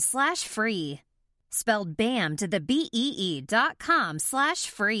Bambi.com/free. Spelled BAM to the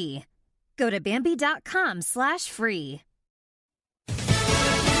BEE.com/free. Go to Bambi.com/free.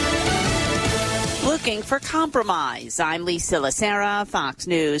 Looking for compromise. I'm Lisa Lacera, Fox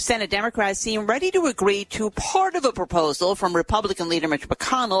News. Senate Democrats seem ready to agree to part of a proposal from Republican leader Mitch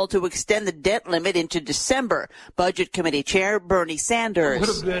McConnell to extend the debt limit into December. Budget Committee Chair Bernie Sanders. It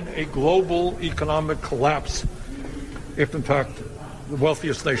would have been a global economic collapse if, in fact, the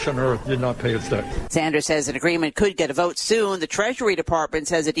wealthiest nation on earth did not pay its debt. Sanders says an agreement could get a vote soon. The Treasury Department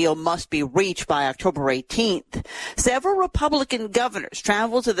says a deal must be reached by October 18th. Several Republican governors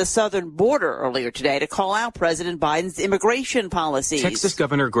traveled to the southern border earlier today to call out President Biden's immigration policies. Texas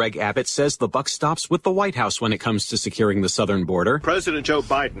Governor Greg Abbott says the buck stops with the White House when it comes to securing the southern border. President Joe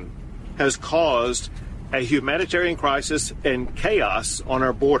Biden has caused a humanitarian crisis and chaos on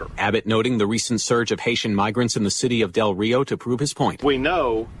our border. Abbott noting the recent surge of Haitian migrants in the city of Del Rio to prove his point. We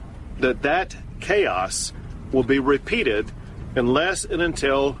know that chaos will be repeated unless and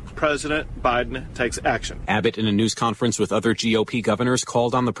until President Biden takes action. Abbott, in a news conference with other GOP governors,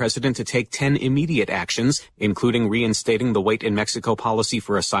 called on the president to take 10 immediate actions, including reinstating the Wait in Mexico policy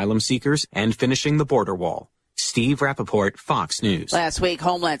for asylum seekers and finishing the border wall. Steve Rappaport, Fox News. Last week,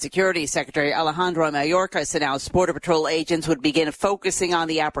 Homeland Security Secretary Alejandro Mayorkas announced Border Patrol agents would begin focusing on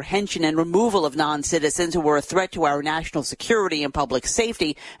the apprehension and removal of non-citizens who were a threat to our national security and public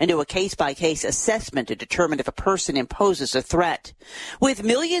safety and do a case-by-case assessment to determine if a person imposes a threat. With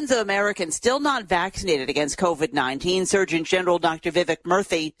millions of Americans still not vaccinated against COVID-19, Surgeon General Dr. Vivek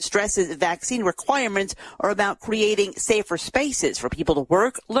Murthy stresses vaccine requirements are about creating safer spaces for people to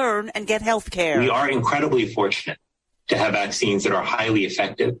work, learn, and get health care. We are incredibly fortunate to have vaccines that are highly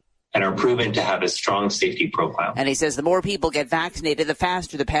effective and are proven to have a strong safety profile. And he says the more people get vaccinated, the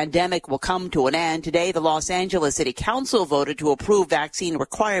faster the pandemic will come to an end. Today, the Los Angeles City Council voted to approve vaccine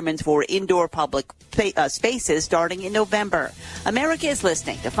requirements for indoor public spaces starting in November. America is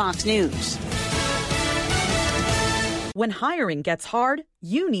listening to Fox News. When hiring gets hard,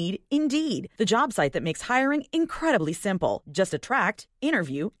 you need Indeed, the job site that makes hiring incredibly simple. Just attract,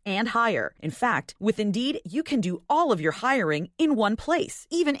 interview, and hire. In fact, with Indeed, you can do all of your hiring in one place,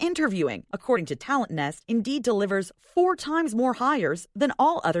 even interviewing. According to Talent Nest, Indeed delivers 4 times more hires than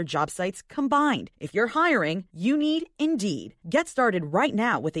all other job sites combined. If you're hiring, you need Indeed. Get started right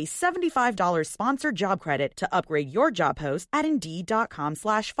now with a $75 sponsored job credit to upgrade your job post at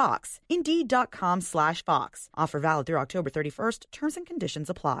Indeed.com/Fox. Indeed.com/Fox. Offer valid through October 31st. Terms and conditions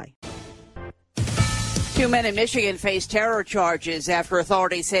apply. 2 men in Michigan face terror charges after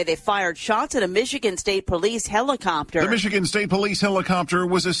authorities say they fired shots at a Michigan State Police helicopter. The Michigan State Police helicopter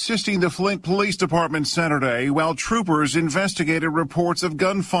was assisting the Flint Police Department Saturday while troopers investigated reports of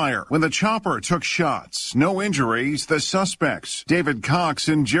gunfire. When the chopper took shots, no injuries, the suspects, David Cox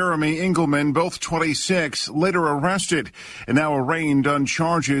and Jeremy Engelman, both 26, later arrested and now arraigned on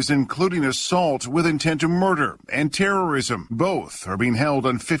charges including assault with intent to murder and terrorism. Both are being held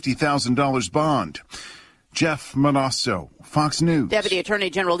on $50,000 bond. Jeff Manasso, Fox News. Deputy Attorney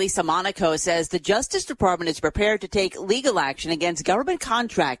General Lisa Monaco says the Justice Department is prepared to take legal action against government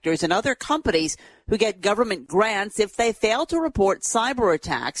contractors and other companies who get government grants if they fail to report cyber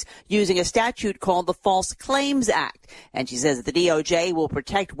attacks using a statute called the False Claims Act. And she says the DOJ will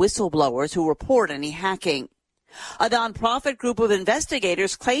protect whistleblowers who report any hacking. A nonprofit group of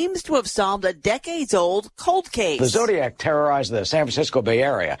investigators claims to have solved a decades-old cold case. The Zodiac terrorized the San Francisco Bay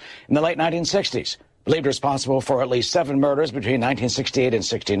Area in the late 1960s. Believed responsible for at least 7 murders between 1968 and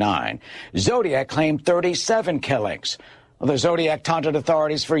 69. Zodiac claimed 37 killings. Well, the Zodiac taunted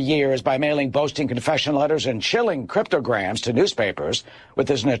authorities for years by mailing boasting confession letters and chilling cryptograms to newspapers with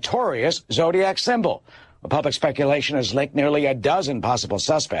his notorious Zodiac symbol. The public speculation has linked nearly a dozen possible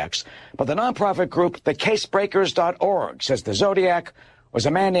suspects, but the nonprofit group thecasebreakers.org says the Zodiac was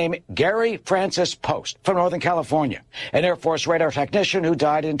a man named Gary Francis Post from Northern California, an Air Force radar technician who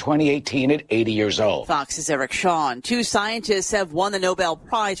died in 2018 at 80 years old. Fox's Eric Shawn. 2 scientists have won the Nobel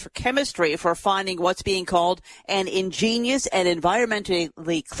Prize for Chemistry for finding what's being called an ingenious and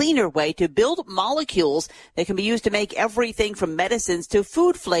environmentally cleaner way to build molecules that can be used to make everything from medicines to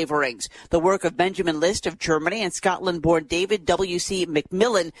food flavorings. The work of Benjamin List of Germany and Scotland-born David W.C.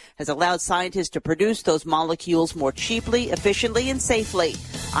 Macmillan has allowed scientists to produce those molecules more cheaply, efficiently, and safely.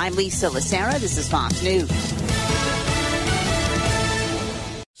 I'm Lisa Lacera. This is Fox News.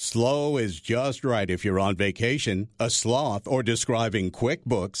 Slow is just right if you're on vacation. A sloth or describing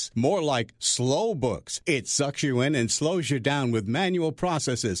QuickBooks, more like slow books. It sucks you in and slows you down with manual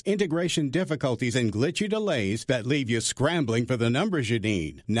processes, integration difficulties, and glitchy delays that leave you scrambling for the numbers you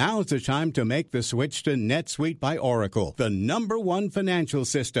need. Now's the time to make the switch to NetSuite by Oracle, the #1 financial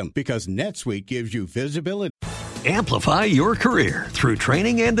system, because NetSuite gives you visibility. Amplify your career through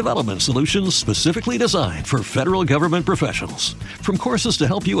training and development solutions specifically designed for federal government professionals. From courses to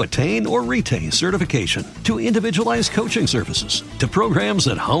help you attain or retain certification, to individualized coaching services, to programs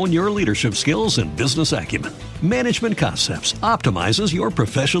that hone your leadership skills and business acumen, Management Concepts optimizes your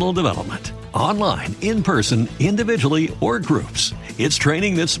professional development. Online, in person, individually, or groups, it's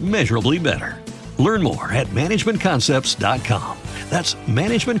training that's measurably better. Learn more at managementconcepts.com. That's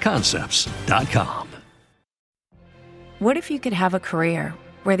managementconcepts.com. What if you could have a career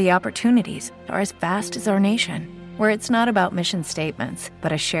where the opportunities are as vast as our nation, where it's not about mission statements,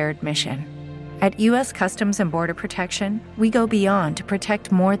 but a shared mission? At U.S. Customs and Border Protection, we go beyond to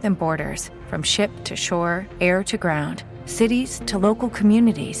protect more than borders. From ship to shore, air to ground, cities to local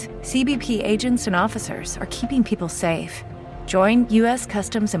communities, CBP agents and officers are keeping people safe. Join U.S.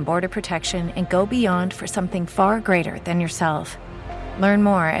 Customs and Border Protection and go beyond for something far greater than yourself. Learn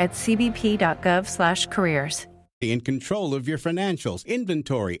more at cbp.gov/careers. in control of your financials,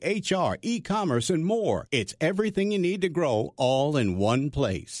 inventory, HR, e-commerce, and more. It's everything you need to grow all in one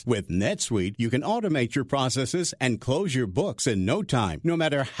place. With NetSuite, you can automate your processes and close your books in no time, no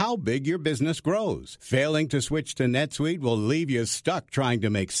matter how big your business grows. Failing to switch to NetSuite will leave you stuck trying to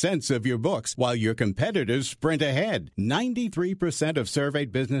make sense of your books while your competitors sprint ahead. 93% of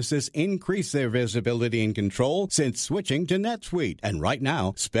surveyed businesses increase their visibility and control since switching to NetSuite. And right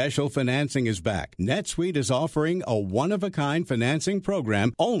now, special financing is back. NetSuite is offering a one-of-a-kind financing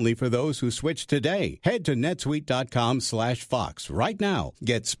program only for those who switch today. Head to netsuite.com/Fox right now.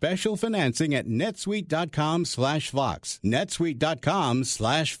 Get special financing at netsuite.com/Fox.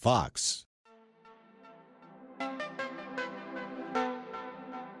 netsuite.com/Fox.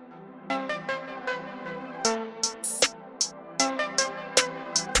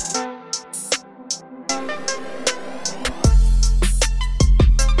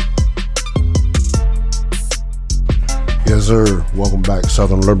 Yes, sir. Welcome back,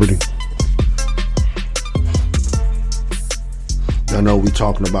 Southern Liberty. I know we're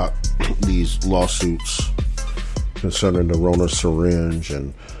talking about these lawsuits concerning the Rona syringe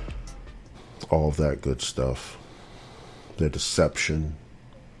and all of that good stuff. The deception,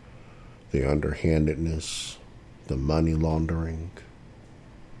 the underhandedness, the money laundering.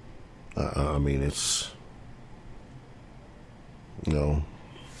 I mean, it's, you know,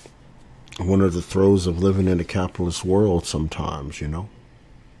 one of the throes of living in a capitalist world sometimes, you know.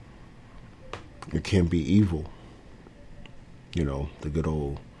 It can be evil. You know, the good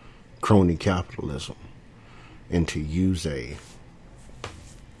old crony capitalism. And to use a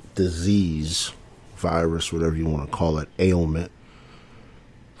disease, virus, whatever you want to call it, ailment,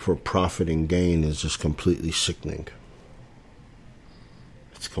 for profit and gain is just completely sickening.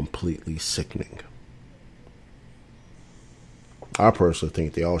 It's completely sickening. I personally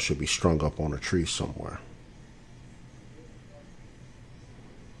think they all should be strung up on a tree somewhere.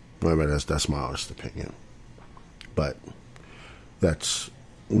 I mean, that's my honest opinion. But that's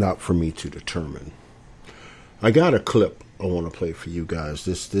not for me to determine. I got a clip I want to play for you guys.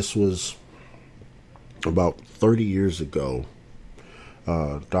 This was about 30 years ago.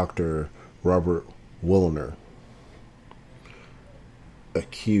 Dr. Robert Willner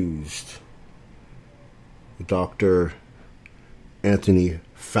accused Dr. Anthony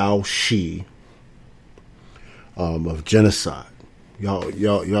Fauci of genocide.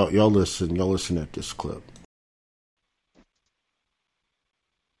 Y'all listen at this clip.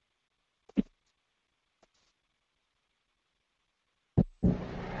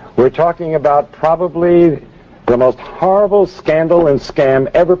 We're talking about probably the most horrible scandal and scam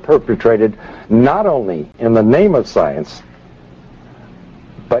ever perpetrated, not only in the name of science,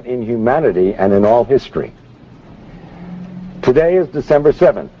 but in humanity and in all history. Today is December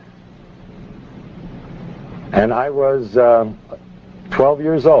 7th, and I was 12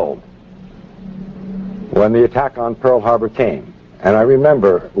 years old when the attack on Pearl Harbor came, and I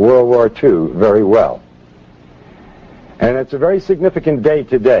remember World War II very well. And it's a very significant day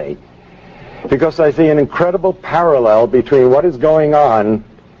today because I see an incredible parallel between what is going on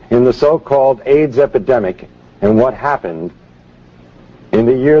in the so-called AIDS epidemic and what happened in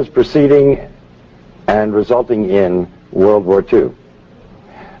the years preceding and resulting in World War II.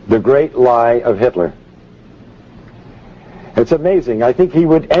 The great lie of Hitler. It's amazing. I think he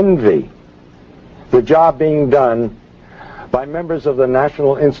would envy the job being done by members of the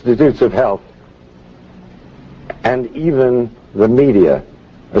National Institutes of Health and even the media,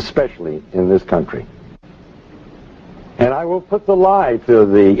 especially in this country. And I will put the lie to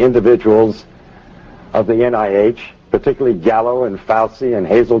the individuals of the NIH, particularly Gallo and Fauci and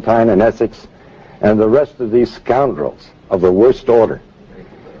Hazeltine and Essex, and the rest of these scoundrels of the worst order.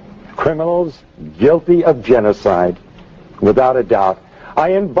 Criminals guilty of genocide, without a doubt. I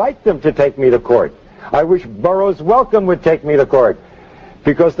invite them to take me to court. I wish Burroughs Wellcome would take me to court,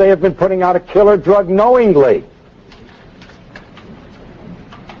 because they have been putting out a killer drug knowingly.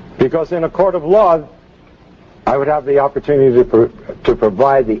 Because in a court of law, I would have the opportunity to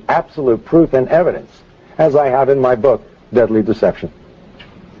provide the absolute proof and evidence, as I have in my book, Deadly Deception.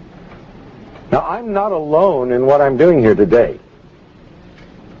 Now, I'm not alone in what I'm doing here today.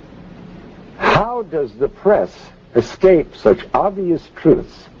 How does the press escape such obvious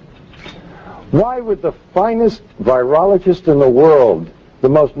truths? Why would the finest virologist in the world, the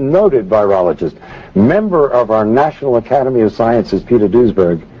most noted virologist, member of our National Academy of Sciences, Peter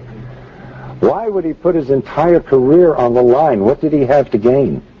Duesberg, why would he put his entire career on the line? What did he have to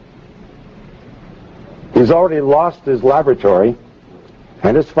gain? He's already lost his laboratory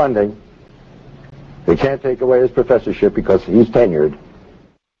and his funding. They can't take away his professorship because he's tenured.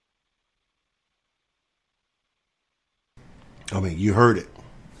 mean, you heard it.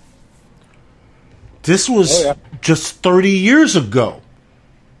 This was just 30 years ago.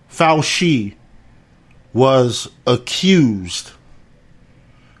 Fauci was accused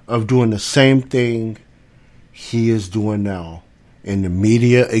of doing the same thing he is doing now. And the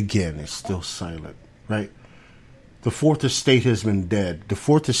media, again, is still silent, right? The fourth estate has been dead. The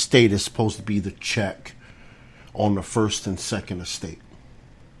fourth estate is supposed to be the check on the first and second estate.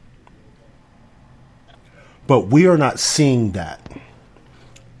 But we are not seeing that.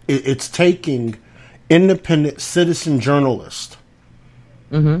 It's taking independent citizen journalists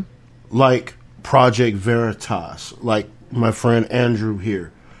like Project Veritas, like my friend Andrew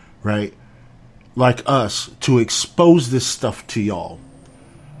here, right? Like us, to expose this stuff to y'all.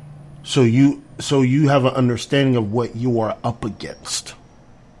 So you have an understanding of what you are up against.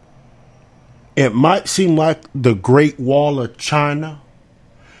 It might seem like the Great Wall of China.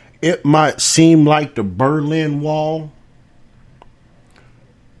 It might seem like the Berlin Wall.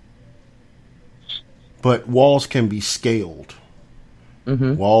 But walls can be scaled.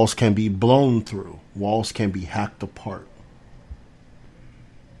 Walls can be blown through. Walls can be hacked apart.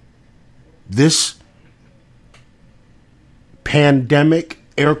 This pandemic,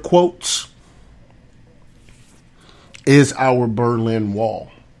 air quotes, is our Berlin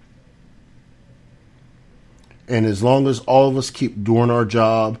Wall. And as long as all of us keep doing our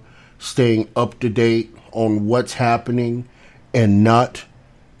job, staying up to date on what's happening and not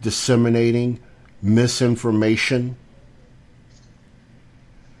disseminating misinformation,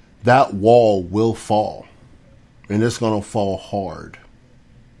 that wall will fall. And it's going to fall hard.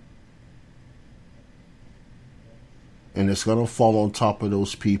 And it's going to fall on top of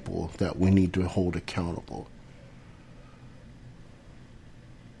those people that we need to hold accountable.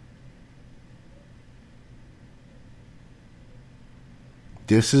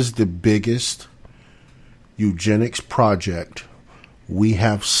 This is the biggest eugenics project we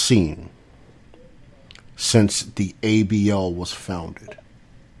have seen since the ABL was founded.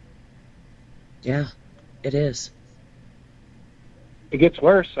 Yeah, it is. It gets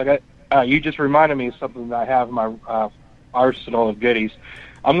worse. You just reminded me of something that I have in my arsenal of goodies.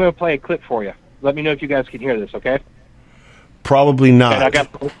 I'm going to play a clip for you. Let me know if you guys can hear this, okay? Probably not.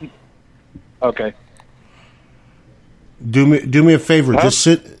 Okay. Do me a favor. Huh?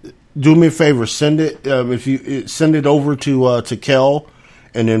 Do me a favor. Send it send it over to Kel,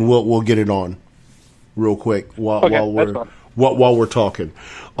 and then we'll get it on real quick while we're talking.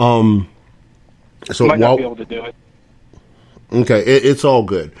 So might not be able to do it. Okay, it's all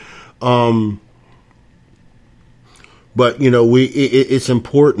good. But it's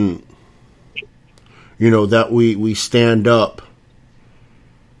important, that we stand up.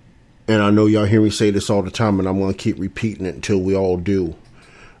 And I know y'all hear me say this all the time, and I'm going to keep repeating it until we all do.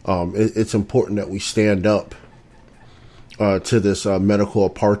 It's important that we stand up to this medical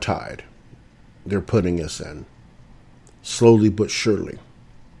apartheid they're putting us in, slowly but surely,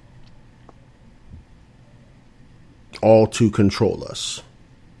 all to control us.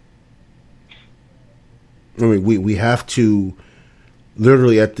 I mean, we have to,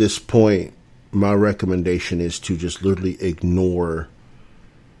 literally at this point, my recommendation is to just literally ignore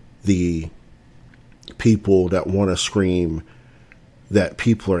the people that want to scream that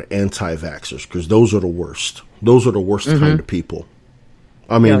people are anti-vaxxers, because those are the worst. Those are the worst kind of people.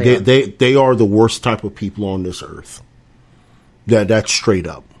 I mean, they are the worst type of people on this earth. That's straight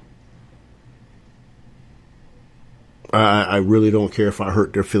up. I really don't care if I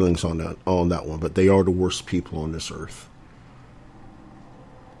hurt their feelings on that one, but they are the worst people on this earth.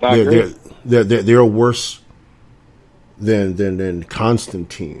 They're worse than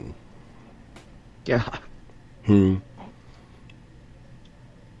Constantine. Yeah.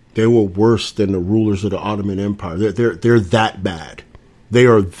 They were worse than the rulers of the Ottoman Empire. They're that bad. They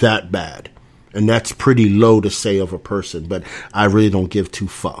are that bad. And that's pretty low to say of a person, but I really don't give two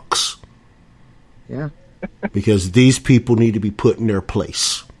fucks. Yeah. Because these people need to be put in their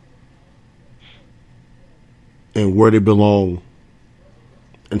place. And where they belong,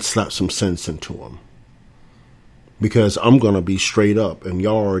 and slap some sense into them. Because I'm going to be straight up, and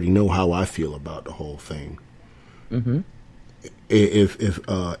y'all already know how I feel about the whole thing. If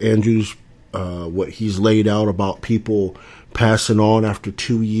Andrew's, what he's laid out about people passing on after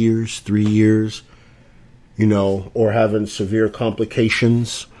 2 years, 3 years, or having severe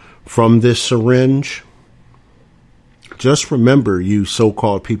complications from this syringe, just remember, you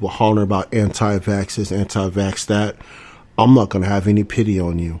so-called people hollering about anti-vaxxers, anti-vax that, I'm not going to have any pity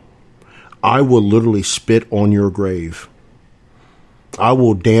on you. I will literally spit on your grave. I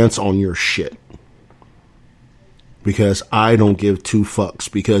will dance on your shit. because I don't give two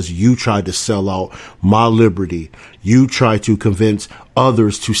fucks, because you tried to sell out my liberty. You tried to convince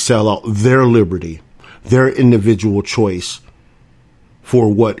others to sell out their liberty, their individual choice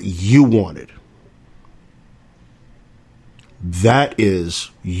for what you wanted. That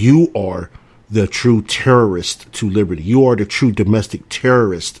is, you are the true terrorist to liberty. You are the true domestic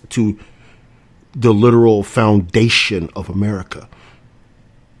terrorist to the literal foundation of America.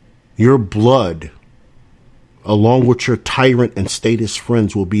 Your blood, along with your tyrant and statist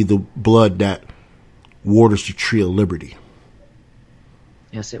friends, will be the blood that waters the tree of liberty.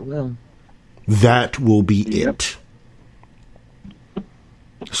 Yes, it will. That will be it.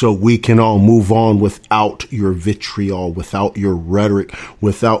 So we can all move on without your vitriol, without your rhetoric,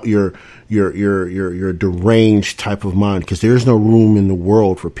 without your deranged type of mind, because there's no room in the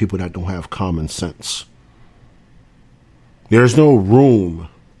world for people that don't have common sense. There's no room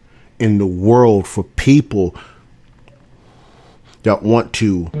in the world for people that want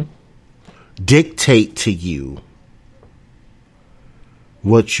to dictate to you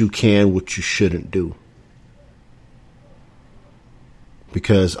what you can, what you shouldn't do.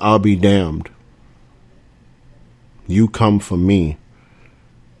 Because I'll be damned. You come for me,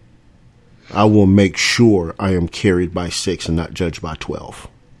 I will make sure I am carried by 6 and not judged by 12.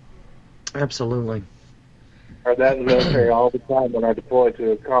 Absolutely. I heard that in the military all the time when I deployed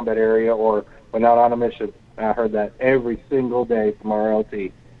to a combat area or went out on a mission. I heard that every single day from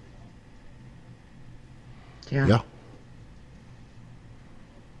RLT. Yeah.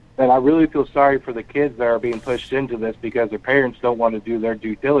 And I really feel sorry for the kids that are being pushed into this because their parents don't want to do their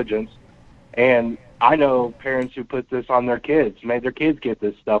due diligence. And I know parents who put this on their kids, made their kids get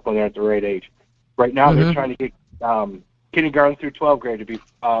this stuff when they're at the right age. Right now, they're trying to get kindergarten through 12th grade to be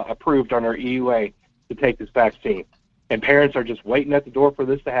approved under EUA to take this vaccine. And parents are just waiting at the door for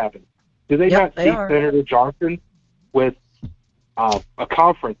this to happen. Do they not see Senator Johnson with a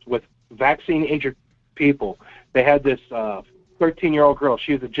conference with vaccine-injured people? They had this 13-year-old girl.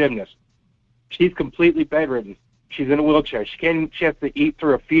 She was a gymnast. She's completely bedridden. She's in a wheelchair. She has to eat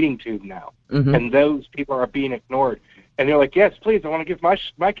through a feeding tube now. And those people are being ignored. And they're like, yes, please, I want to give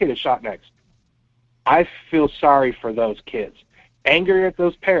my kid a shot next. I feel sorry for those kids. Angry at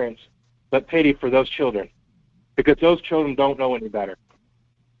those parents, but pity for those children. Because those children don't know any better.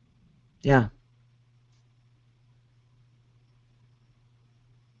 Yeah.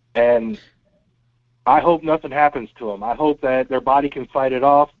 And I hope nothing happens to them. I hope that their body can fight it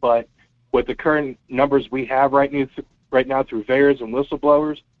off, but with the current numbers we have right now through VAERS and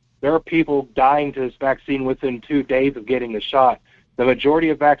whistleblowers, there are people dying to this vaccine within 2 days of getting the shot. The majority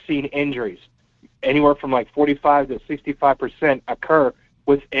of vaccine injuries, anywhere from like 45 to 65%, occur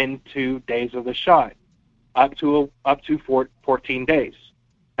within 2 days of the shot, up to 14 days.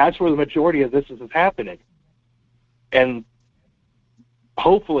 That's where the majority of this is happening. And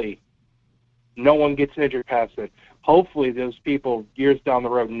hopefully no one gets injured past it. Hopefully those people, years down the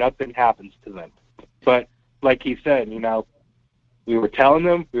road, nothing happens to them. But like he said, we were telling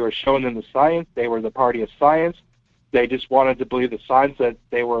them, we were showing them the science. They were the party of science. They just wanted to believe the science that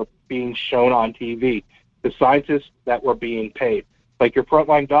they were being shown on TV. The scientists that were being paid. Like your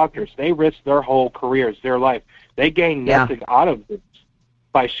frontline doctors, they risked their whole careers, their life. They gained nothing out of this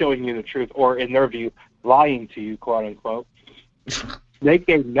by showing you the truth, or in their view, lying to you, quote unquote. They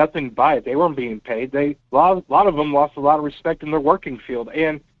gained nothing by it. They weren't being paid. A lot of them lost a lot of respect in their working field.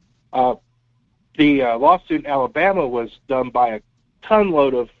 And the lawsuit in Alabama was done by a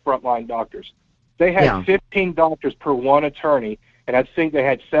ton-load of frontline doctors. They had 15 doctors per one attorney, and I think they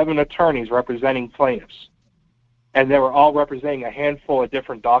had 7 attorneys representing plaintiffs. And they were all representing a handful of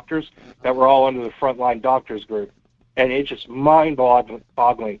different doctors that were all under the frontline doctors group. And it's just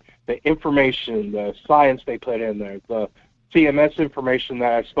mind-boggling. The information, the science they put in there, the CMS information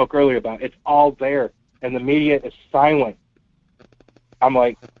that I spoke earlier about, it's all there, and the media is silent. I'm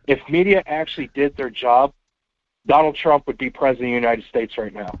like, if media actually did their job, Donald Trump would be president of the United States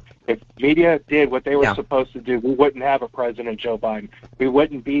right now. If media did what they were supposed to do, we wouldn't have a president, Joe Biden. We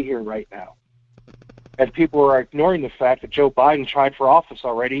wouldn't be here right now. And people are ignoring the fact that Joe Biden tried for office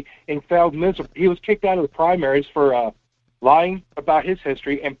already and failed miserably. He was kicked out of the primaries for lying about his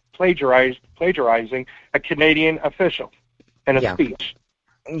history and plagiarizing a Canadian official in a speech.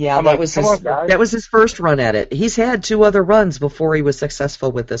 Yeah, that was his first run at it. He's had 2 other runs before he was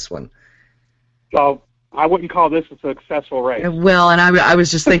successful with this one. So I wouldn't call this a successful race. Well, and I was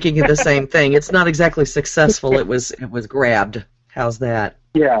just thinking of the same thing. It's not exactly successful. It was grabbed. How's that?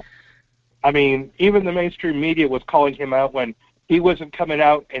 Yeah. I mean, even the mainstream media was calling him out when he wasn't coming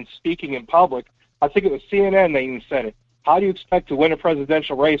out and speaking in public. I think it was CNN that even said it. How do you expect to win a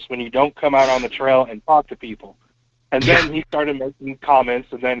presidential race when you don't come out on the trail and talk to people? And then he started making comments,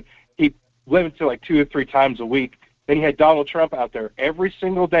 and then he limited to like 2 or 3 times a week. Then he had Donald Trump out there every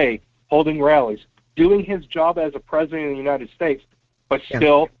single day holding rallies, doing his job as a president of the United States, but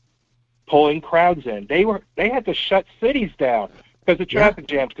still pulling crowds in. They had to shut cities down because of traffic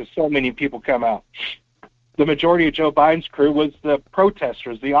jams because so many people come out. The majority of Joe Biden's crew was the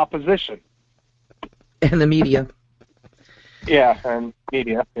protesters, the opposition. And the media. Yeah, and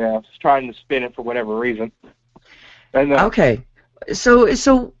media, just trying to spin it for whatever reason. And okay,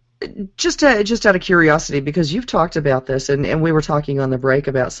 so just out of curiosity, because you've talked about this, and we were talking on the break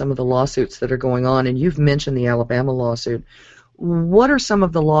about some of the lawsuits that are going on, and you've mentioned the Alabama lawsuit. What are some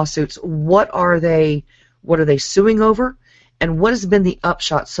of the lawsuits? What are they suing over? And what has been the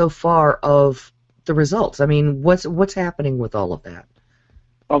upshot so far of the results? I mean, what's happening with all of that?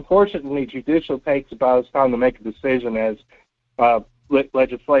 Unfortunately, judicial takes about as time to make a decision as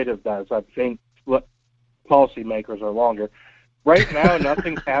legislative does. I think policymakers are longer. Right now,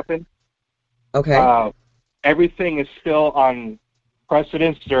 nothing's happened. Okay. Everything is still on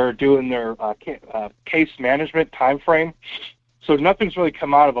precedence. They're doing their case management time frame. So nothing's really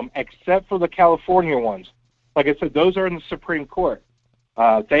come out of them except for the California ones. Like I said, those are in the Supreme Court.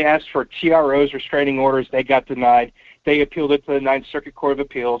 They asked for TROs, restraining orders. They got denied. They appealed it to the Ninth Circuit Court of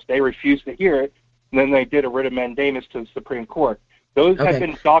Appeals. They refused to hear it. And then they did a writ of mandamus to the Supreme Court. Those have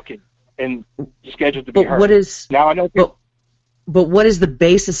been docket and scheduled to be heard. Now I know. But what is the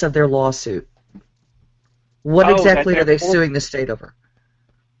basis of their lawsuit? What exactly are they suing the state over?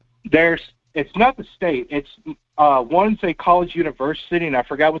 It's not the state. It's one's a college university, and I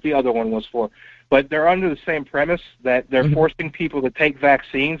forgot what the other one was for. But they're under the same premise that they're forcing people to take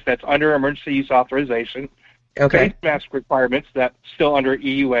vaccines that's under emergency use authorization, face mask requirements that's still under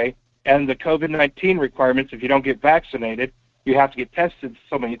EUA, and the COVID-19 requirements. If you don't get vaccinated, you have to get tested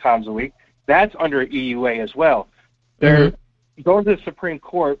so many times a week. That's under EUA as well. They're going to the Supreme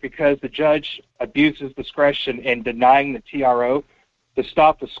Court because the judge abuses discretion in denying the TRO to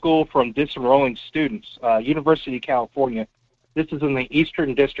stop the school from disenrolling students. University of California, this is in the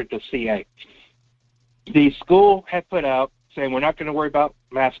Eastern District of CA. The school had put out saying, we're not going to worry about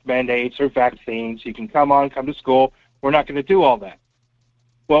mask mandates or vaccines. You can come to school. We're not going to do all that.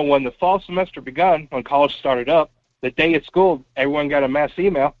 Well, when the fall semester begun, when college started up, the day at school, everyone got a mass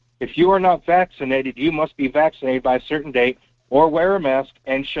email. If you are not vaccinated, you must be vaccinated by a certain date or wear a mask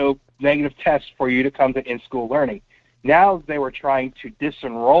and show negative tests for you to come to in-school learning. Now they were trying to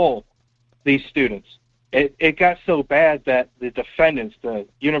disenroll these students. It got so bad that the defendants, the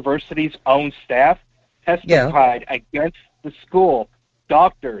university's own staff, testified against the school.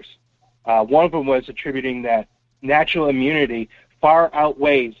 Doctors, one of them was attributing that natural immunity far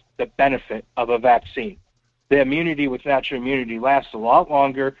outweighs the benefit of a vaccine. The immunity with natural immunity lasts a lot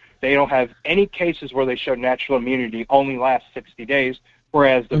longer. They don't have any cases where they show natural immunity only lasts 60 days,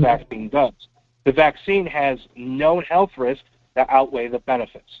 whereas the vaccine does. The vaccine has known health risks that outweigh the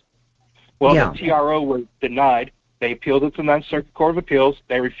benefits. Well, the TRO was denied. They appealed it to the Ninth Circuit Court of Appeals.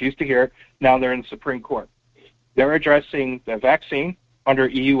 They refused to hear it. Now they're in the Supreme Court. They're addressing the vaccine under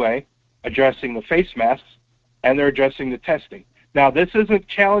EUA, addressing the face masks, and they're addressing the testing. Now, this isn't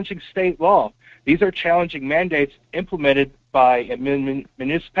challenging state law. These are challenging mandates implemented by a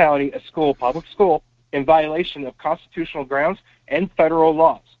municipality, a school, public school, in violation of constitutional grounds and federal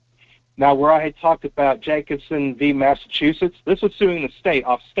laws. Now, where I had talked about Jacobson v. Massachusetts, this was suing the state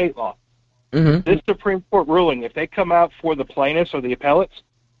off state law. This Supreme Court ruling, if they come out for the plaintiffs or the appellates,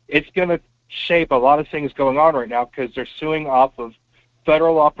 it's going to shape a lot of things going on right now because they're suing off of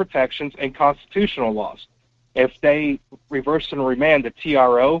federal law protections and constitutional laws. If they reverse and remand the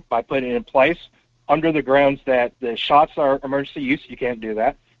TRO by putting it in place under the grounds that the shots are emergency use, you can't do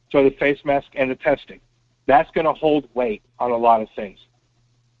that, so the face mask and the testing, that's going to hold weight on a lot of things.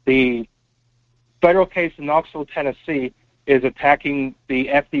 The federal case in Knoxville, Tennessee, is attacking the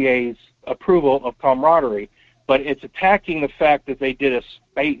FDA's approval of camaraderie, but it's attacking the fact that they did a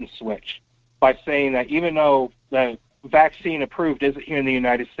bait and switch by saying that even though the vaccine approved isn't here in the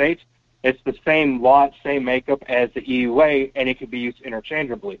United States, it's the same lot, same makeup as the EUA, and it can be used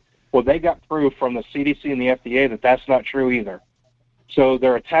interchangeably. Well, they got proof from the CDC and the FDA that that's not true either. So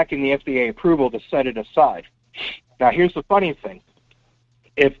they're attacking the FDA approval to set it aside. Now, here's the funny thing.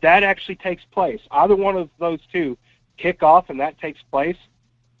 If that actually takes place, either one of those two kick off and that takes place,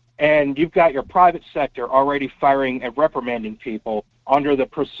 and you've got your private sector already firing and reprimanding people under the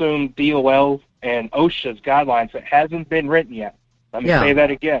presumed DOL and OSHA's guidelines that hasn't been written yet. Let me say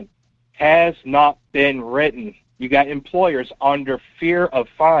that again. Has not been written. You got employers under fear of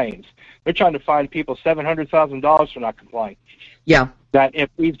fines. They're trying to fine people $700,000 for not complying. Yeah. That if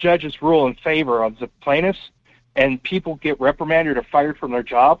these judges rule in favor of the plaintiffs, and people get reprimanded or fired from their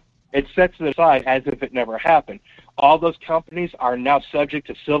job, it sets it aside as if it never happened. All those companies are now subject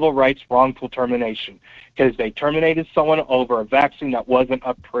to civil rights wrongful termination because they terminated someone over a vaccine that wasn't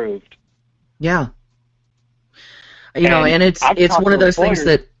approved. Yeah. And it's one of those things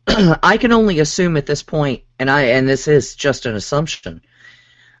that I can only assume at this point, and this is just an assumption,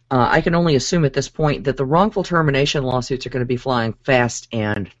 I can only assume at this point that the wrongful termination lawsuits are going to be flying fast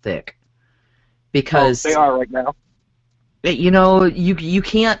and thick. Because they are right now. You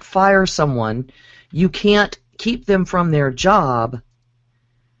can't fire someone, you can't keep them from their job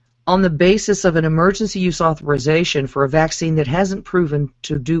on the basis of an emergency use authorization for a vaccine that hasn't proven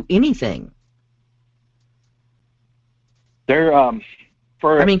to do anything. Common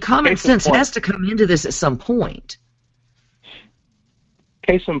sense has to come into this at some point.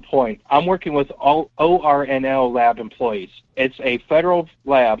 Case in point, I'm working with ORNL lab employees. It's a federal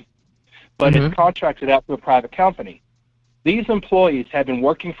lab, but it's contracted out to a private company. These employees have been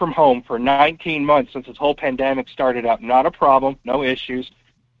working from home for 19 months since this whole pandemic started out. Not a problem, no issues.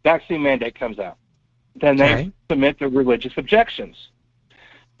 Vaccine mandate comes out. Then they submit their religious objections.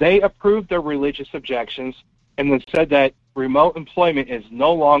 They approved their religious objections and then said that remote employment is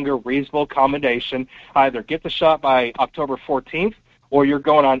no longer reasonable accommodation. Either get the shot by October 14th or you're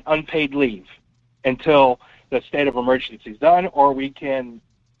going on unpaid leave until the state of emergency is done, or we can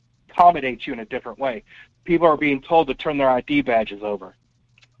accommodate you in a different way. People are being told to turn their ID badges over.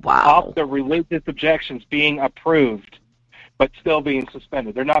 Wow. Off the religious objections being approved, but still being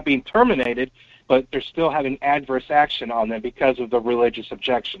suspended. They're not being terminated, but they're still having adverse action on them because of the religious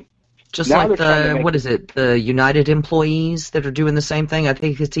objection. Just now like the United employees that are doing the same thing? I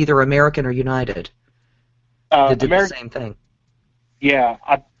think it's either American or United. They did the same thing. Yeah,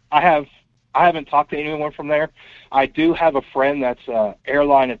 I haven't talked to anyone from there. I do have a friend that's an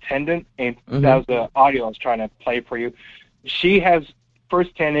airline attendant, and that was the audio I was trying to play for you. She has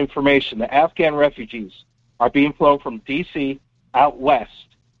first-hand information. The Afghan refugees are being flown from D.C. out west.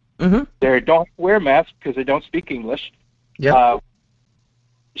 They don't wear masks because they don't speak English. Yeah.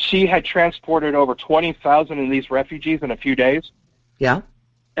 She had transported over 20,000 of these refugees in a few days. Yeah.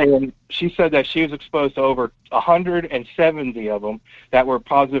 And she said that she was exposed to over 170 of them that were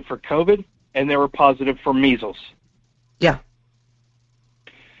positive for COVID, and they were positive for measles. Yeah.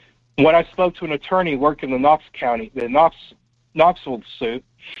 When I spoke to an attorney working in the Knoxville suit,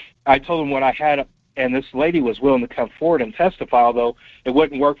 I told him what I had, and this lady was willing to come forward and testify, although it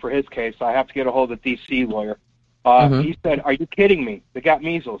wouldn't work for his case. I have to get a hold of the D.C. lawyer. He said, "Are you kidding me? They got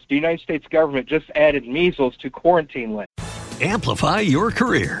measles. The United States government just added measles to quarantine list." Amplify your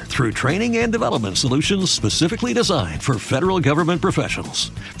career through training and development solutions specifically designed for federal government professionals.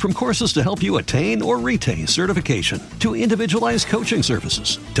 From courses to help you attain or retain certification, to individualized coaching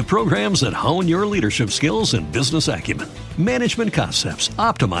services, to programs that hone your leadership skills and business acumen, Management Concepts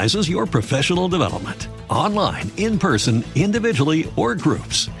optimizes your professional development. Online, in person, individually, or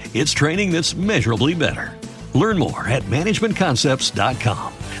groups, it's training that's measurably better. Learn more at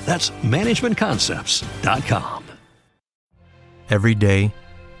managementconcepts.com. That's managementconcepts.com. Every day,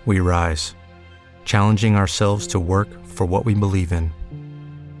 we rise, challenging ourselves to work for what we believe in.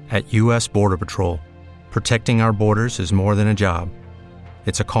 At U.S. Border Patrol, protecting our borders is more than a job.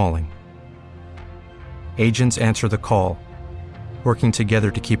 It's a calling. Agents answer the call, working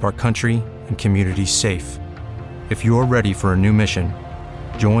together to keep our country and communities safe. If you're ready for a new mission,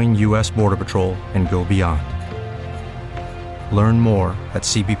 join U.S. Border Patrol and go beyond. Learn more at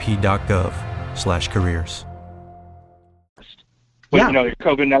cbp.gov/careers. With, your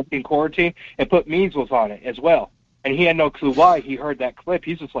COVID-19 quarantine, and put measles on it as well. And he had no clue why. He heard that clip.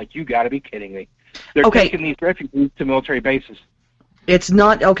 He's just like, you got to be kidding me. They're taking these refugees to military bases. It's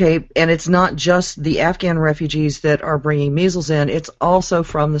not, and it's not just the Afghan refugees that are bringing measles in. It's also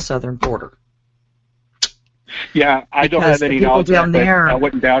from the southern border. Yeah, I don't have any knowledge of that, I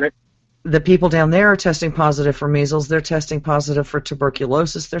wouldn't doubt it. The people down there are testing positive for measles. They're testing positive for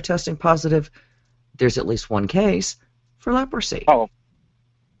tuberculosis. They're testing positive, there's at least one case, for leprosy. Oh,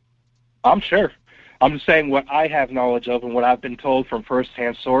 I'm sure. I'm just saying what I have knowledge of and what I've been told from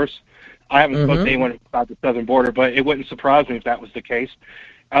first-hand source. I haven't spoken to anyone about the southern border, but it wouldn't surprise me if that was the case.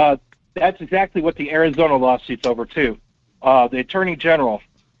 That's exactly what the Arizona lawsuit's over, too. The Attorney General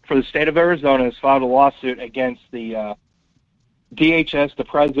for the state of Arizona has filed a lawsuit against the DHS, the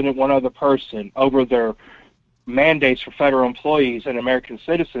president, one other person, over their mandates for federal employees and American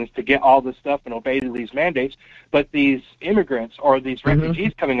citizens to get all this stuff and obey these mandates, but these immigrants or these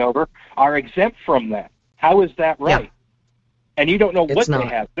refugees coming over are exempt from that. How is that right? Yeah. And you don't know what they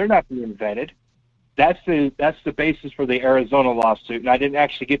have. They're not being vetted. That's the basis for the Arizona lawsuit, and I didn't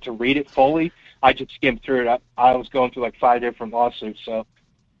actually get to read it fully. I just skimmed through it. I was going through like 5 different lawsuits, so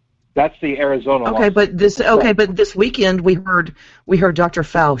that's the Arizona lawsuit. But this weekend we heard Dr.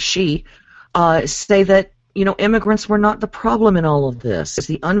 Fauci say that immigrants were not the problem in all of this. It's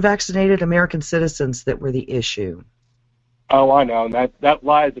the unvaccinated American citizens that were the issue. Oh, I know. And that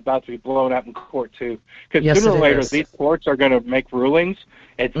lie is about to be blown out in court, too. Because sooner or later, these courts are going to make rulings.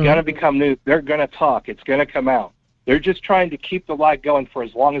 It's going to become news. They're going to talk. It's going to come out. They're just trying to keep the lie going for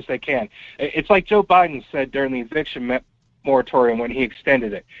as long as they can. It's like Joe Biden said during the eviction moratorium when he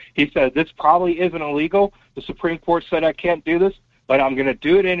extended it. He said, this probably isn't illegal. The Supreme Court said I can't do this, but I'm going to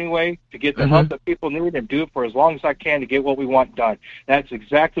do it anyway to get the help that people need and do it for as long as I can to get what we want done. That's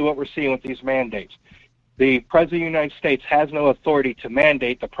exactly what we're seeing with these mandates. The President of the United States has no authority to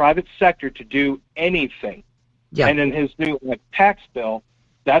mandate the private sector to do anything. Yeah. And in his new tax bill,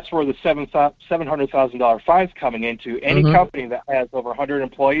 that's where the $700,000 fine's coming into. Any company that has over 100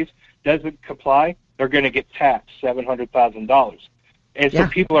 employees doesn't comply, they're going to get taxed $700,000. And so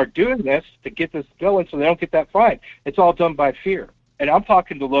people are doing this to get this going so they don't get that fine. It's all done by fear. And I'm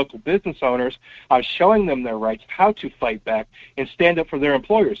talking to local business owners. I'm showing them their rights, how to fight back and stand up for their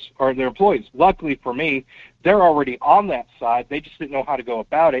employers or their employees. Luckily for me, they're already on that side. They just didn't know how to go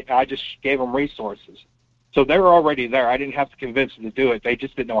about it. I just gave them resources. So they're already there. I didn't have to convince them to do it. They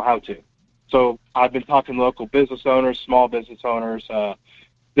just didn't know how to. So I've been talking to local business owners, small business owners,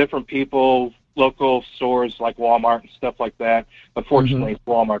 different people, local stores like Walmart and stuff like that. Unfortunately, it's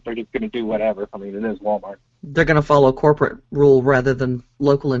Walmart. They're just going to do whatever. I mean, it is Walmart. They're going to follow corporate rule rather than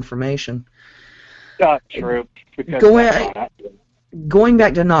local information. Not true. Going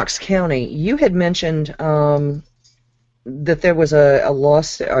back to Knox County, you had mentioned that there was a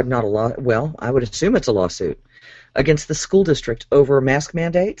lawsuit, or not a law. Well, I would assume it's a lawsuit against the school district over mask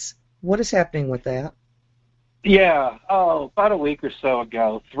mandates. What is happening with that? Yeah. About a week or so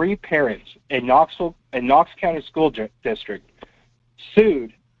ago, 3 parents in Knox County School District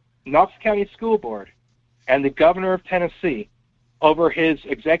sued Knox County School Board and the governor of Tennessee over his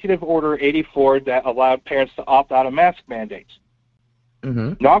Executive Order 84 that allowed parents to opt out of mask mandates.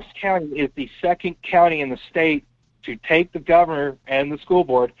 Knox County is the second county in the state to take the governor and the school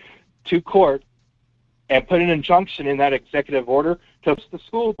board to court and put an injunction in that executive order to the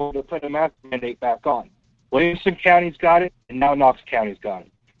school board to put a mask mandate back on. Williamson County's got it, and now Knox County's got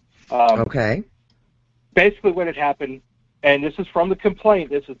it. Okay. Basically what had happened, and this is from the complaint,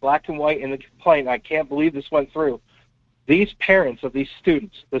 this is black and white in the complaint, I can't believe this went through. These parents of these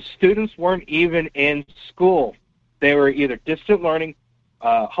students, the students weren't even in school. They were either distant learning,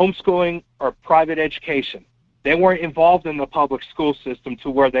 homeschooling, or private education. They weren't involved in the public school system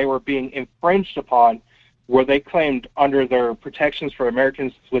to where they were being infringed upon, where they claimed under their Protections for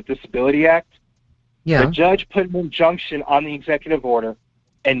Americans with Disability Act. Yeah. The judge put an injunction on the executive order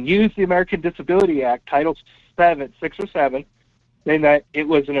and used the American Disability Act, Title 6 or 7, saying that it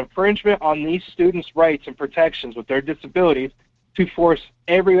was an infringement on these students' rights and protections with their disabilities to force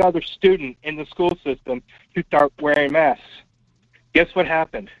every other student in the school system to start wearing masks. Guess what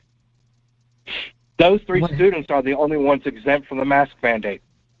happened? Those 3 students are the only ones exempt from the mask mandate.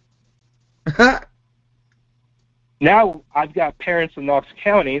 Now I've got parents in Knox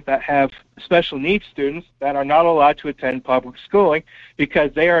County that have special needs students that are not allowed to attend public schooling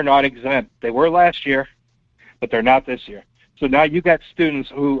because they are not exempt. They were last year, but they're not this year. So now you got students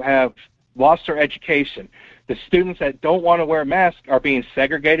who have lost their education. The students that don't want to wear masks are being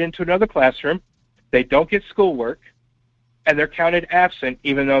segregated into another classroom. They don't get schoolwork, and they're counted absent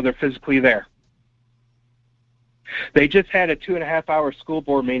even though they're physically there. They just had a 2.5-hour school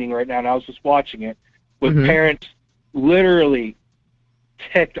board meeting right now, and I was just watching it, with parents literally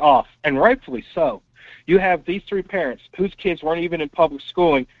ticked off, and rightfully so. You have these 3 parents whose kids weren't even in public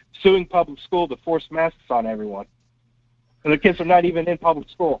schooling suing public school to force masks on everyone. And the kids are not even in public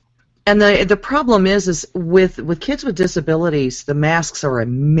school. And the problem is with kids with disabilities, the masks are a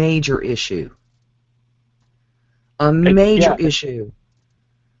major issue. A major issue.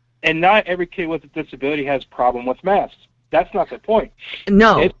 And not every kid with a disability has a problem with masks. That's not the point.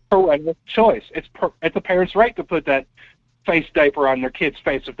 No. It's parental choice. It's a parent's right to put that face diaper on their kid's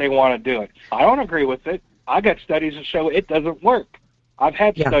face if they want to do it. I don't agree with it. I got studies that show it doesn't work. I've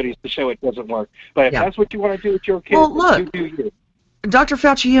had studies to show it doesn't work. But if that's what you want to do with your kids, you do you. Dr.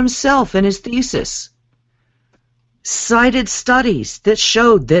 Fauci himself in his thesis cited studies that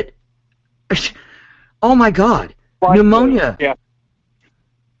showed that, oh my God, pneumonia,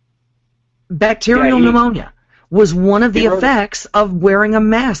 bacterial pneumonia was one of the effects of wearing a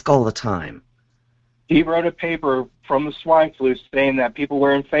mask all the time. He wrote a paper from the swine flu saying that people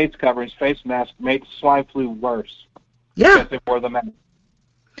wearing face coverings, face masks, made swine flu worse. Yeah. Because they wore the mask.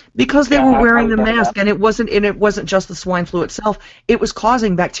 Because they were wearing the mask, and it wasn't just the swine flu itself. It was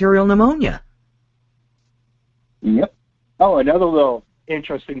causing bacterial pneumonia. Yep. Oh, another little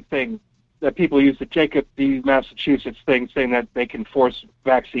interesting thing that people use the Jacob D. Massachusetts thing, saying that they can force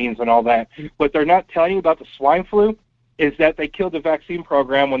vaccines and all that. What they're not telling you about the swine flu is that they killed the vaccine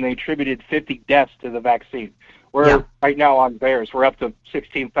program when they attributed 50 deaths to the vaccine. We're right now on VAERS. We're up to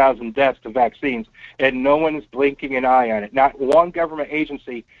 16,000 deaths to vaccines, and no one is blinking an eye on it. Not one government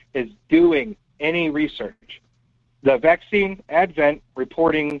agency is doing any research. The vaccine advent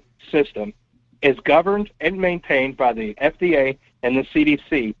reporting system is governed and maintained by the FDA and the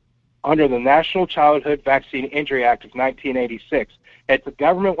CDC under the National Childhood Vaccine Injury Act of 1986. It's a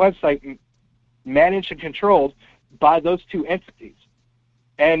government website managed and controlled by those two entities.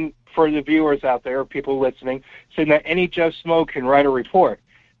 And for the viewers out there, people listening, saying that any Joe Smo can write a report.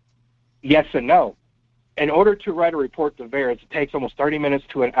 Yes and no. In order to write a report to VAERS, it takes almost 30 minutes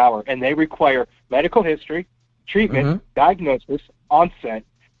to an hour, and they require medical history, treatment, diagnosis, onset,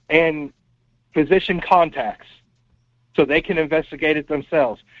 and physician contacts so they can investigate it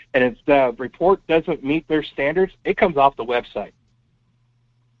themselves. And if the report doesn't meet their standards, it comes off the website.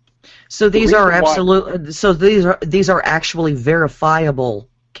 So these are absolute. So these are actually verifiable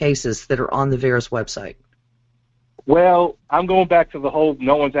cases that are on the VAERS website. Well, I'm going back to the whole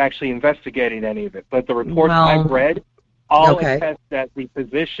no one's actually investigating any of it, but the reports I've read all attest that the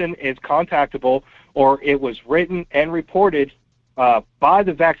physician is contactable, or it was written and reported by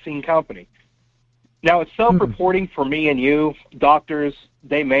the vaccine company. Now, it's self-reporting for me and you, doctors,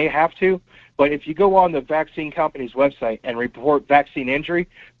 they may have to, but if you go on the vaccine company's website and report vaccine injury,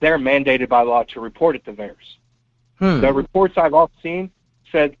 they're mandated by law to report it to VAERS. The reports I've all seen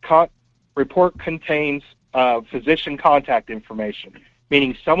said report contains physician contact information,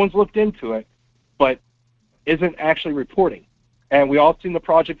 meaning someone's looked into it, but isn't actually reporting. And we all seen the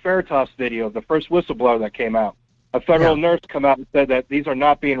Project Veritas video, the first whistleblower that came out. A federal nurse come out and said that these are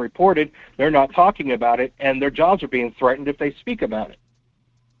not being reported, they're not talking about it, and their jobs are being threatened if they speak about it.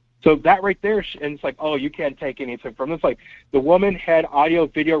 So that right there, and it's like, oh, you can't take anything from this. Like, the woman had audio,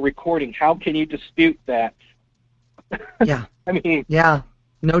 video recording. How can you dispute that? Yeah. I mean... Yeah,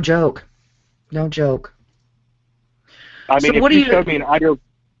 no joke. No joke. I mean, so if you showed me an audio...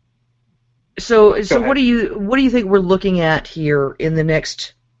 So what do you think we're looking at here in the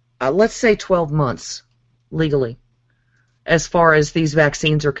next, let's say 12 months, legally, as far as these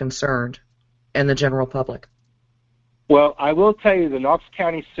vaccines are concerned and the general public? Well, I will tell you the Knox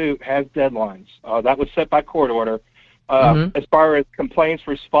County suit has deadlines. That was set by court order. As far as complaints,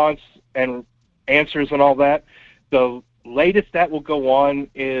 response, and answers and all that, the latest that will go on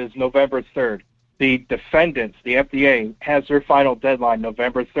is November 3rd. The defendants, the FDA, has their final deadline,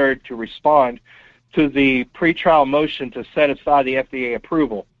 November 3rd, to respond to the pretrial motion to set aside the FDA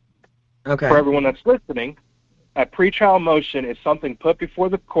approval. Okay. For everyone that's listening, a pretrial motion is something put before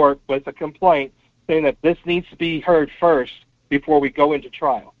the court with a complaint saying that this needs to be heard first before we go into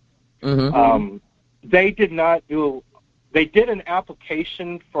trial. They did not do. They did an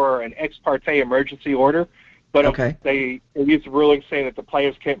application for an ex parte emergency order, but they used a ruling saying that the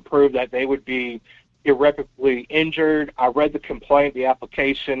plaintiffs can't prove that they would be irreparably injured. I read the complaint, the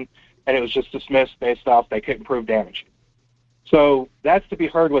application, and it was just dismissed based off they couldn't prove damage. So that's to be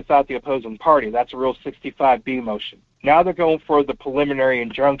heard without the opposing party. That's a Rule 65B motion. Now they're going for the preliminary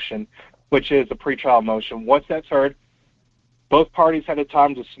injunction, which is a pretrial motion. Once that's heard, both parties had a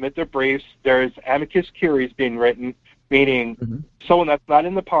time to submit their briefs. There is amicus curiae being written, meaning someone that's not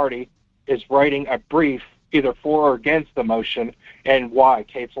in the party is writing a brief either for or against the motion and why,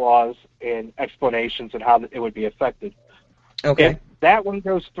 case laws and explanations and how it would be affected. If that one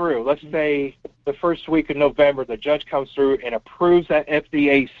goes through, let's say the first week of November, the judge comes through and approves that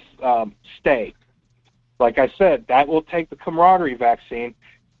FDA stay. Like I said, that will take the camaraderie vaccine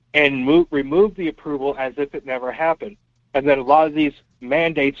and remove the approval as if it never happened. And then a lot of these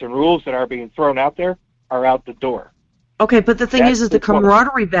mandates and rules that are being thrown out there are out the door. Okay, but the thing is the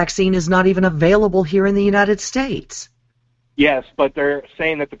camaraderie vaccine is not even available here in the United States. Yes, but they're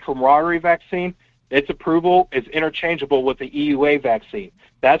saying that the camaraderie vaccine, its approval is interchangeable with the EUA vaccine.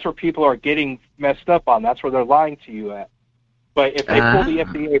 That's where people are getting messed up on. That's where they're lying to you at. But if they pull the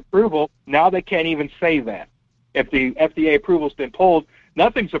FDA approval, now they can't even say that. If the FDA approval's been pulled,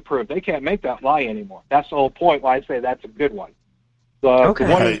 nothing's approved. They can't make that lie anymore. That's the whole point why I say that's a good one. The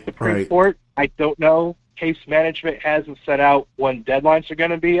one in the Supreme Court, I don't know. Case management hasn't set out when deadlines are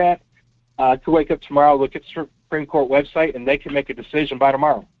going to be at. To wake up tomorrow, look at the Supreme Court website, and they can make a decision by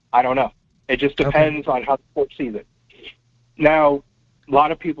tomorrow. I don't know. It just depends on how the court sees it. Now, a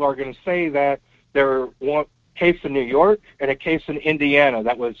lot of people are going to say that case in New York and a case in Indiana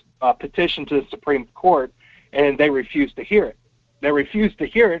that was petitioned to the Supreme Court, and they refused to hear it. They refused to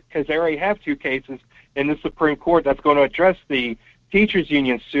hear it because they already have 2 cases in the Supreme Court that's going to address the teachers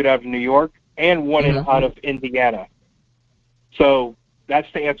union suit out of New York and one out of Indiana. So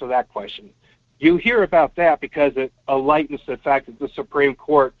that's to answer that question. You hear about that because it lightens the fact that the Supreme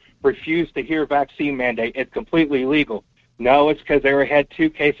Court refused to hear vaccine mandate. It's completely illegal. No, it's because they already had 2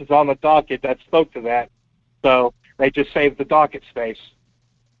 cases on the docket that spoke to that. So they just saved the docket space.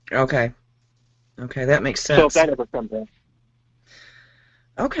 Okay. Okay, that makes sense. So if that ever comes in.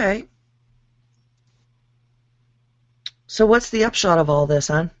 Okay. So what's the upshot of all this,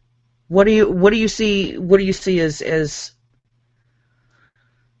 hon? What do you see as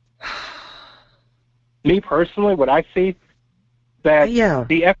me personally, what I see, that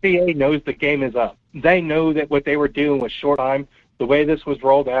the FDA knows the game is up. They know that what they were doing was short time, the way this was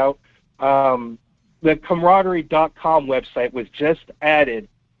rolled out. The camaraderie.com website was just added.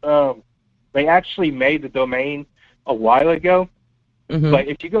 They actually made the domain a while ago, but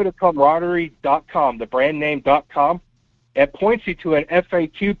if you go to camaraderie.com, the brand name.com, it points you to an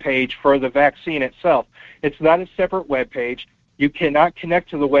FAQ page for the vaccine itself. It's not a separate web page. You cannot connect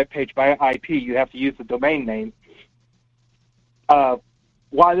to the web page by IP. You have to use the domain name.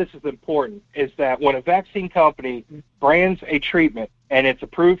 Why this is important is that when a vaccine company brands a treatment and it's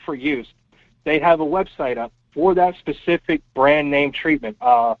approved for use, they have a website up for that specific brand name treatment.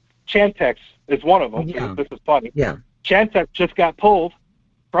 Chantix is one of them. Yeah. This is funny. Yeah. Chantix just got pulled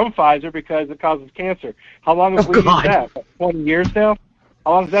from Pfizer because it causes cancer. How long have we used that? 20 years now?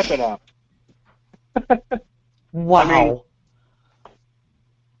 How long has that been out? Wow. I mean,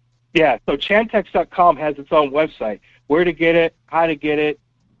 yeah, so Chantix.com has its own website. Where to get it, how to get it,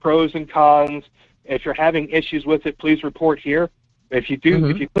 pros and cons. If you're having issues with it, please report here. If you do,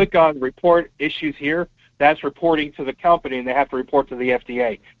 if you click on report issues here, that's reporting to the company, and they have to report to the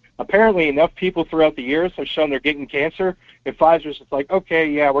FDA. Apparently, enough people throughout the years have shown they're getting cancer, and Pfizer's just like, okay,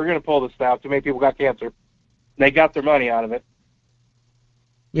 yeah, we're going to pull this now. Too many people got cancer. They got their money out of it.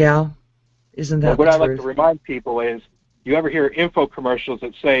 Yeah, isn't that what the I truth? like to remind people is, you ever hear info commercials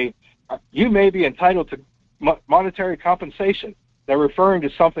that say, you may be entitled to monetary compensation? They're referring to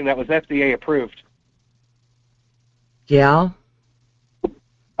something that was FDA approved. Yeah.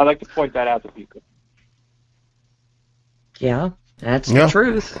 I like to point that out to people. Yeah, that's the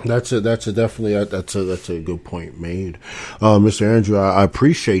truth. That's a good point made, Mr. Andrew. I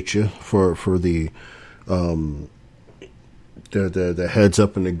appreciate you for the heads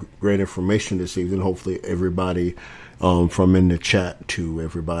up and the great information this evening. Hopefully, everybody from in the chat to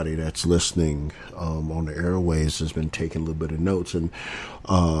everybody that's listening on the airways has been taking a little bit of notes and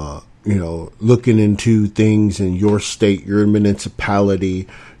looking into things in your state, your municipality,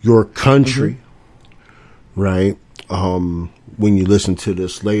 your country, right? When you listen to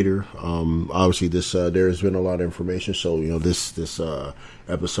this later, obviously there has been a lot of information. So, this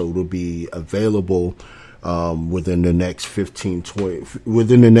episode will be available, within the next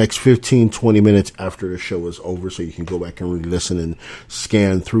 15-20 minutes after the show is over. So you can go back and re-listen and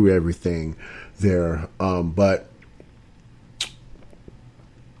scan through everything there. But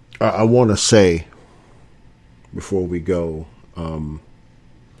I want to say before we go,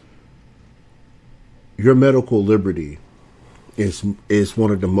 your medical liberty is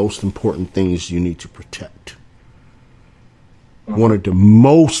one of the most important things you need to protect. One of the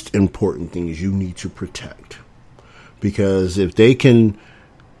most important things you need to protect. Because if they can,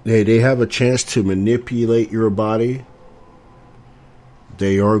 they have a chance to manipulate your body,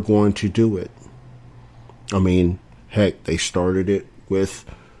 they are going to do it. I mean, heck, they started it with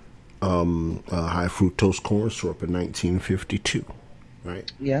high fructose corn syrup in 1952,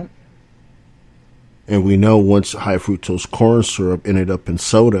 right? Yeah. And we know once high fructose corn syrup ended up in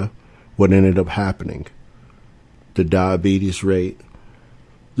soda, what ended up happening? The diabetes rate,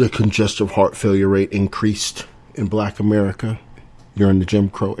 the congestive heart failure rate increased in Black America during the Jim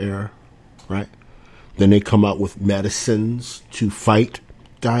Crow era, right? Then they come out with medicines to fight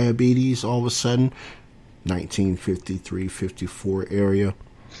diabetes all of a sudden, 1953, 54 area.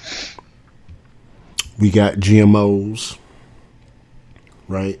 We got GMOs,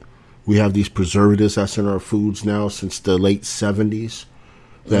 right? We have these preservatives that's in our foods now since the late 70s.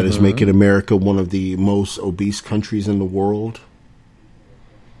 That is making America one of the most obese countries in the world.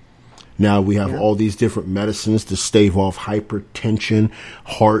 Now we have all these different medicines to stave off hypertension,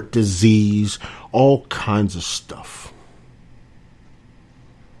 heart disease, all kinds of stuff.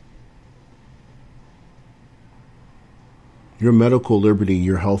 Your medical liberty,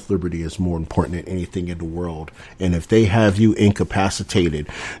 your health liberty is more important than anything in the world. And if they have you incapacitated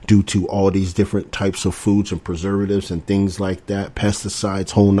due to all these different types of foods and preservatives and things like that,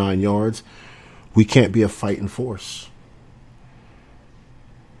 pesticides, whole 9 yards, we can't be a fighting force.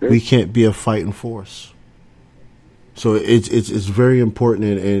 We can't be a fighting force. So it's very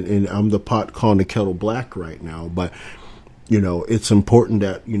important, and I'm the pot calling the kettle black right now, but it's important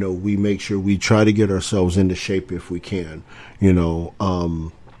that, we make sure we try to get ourselves into shape if we can, by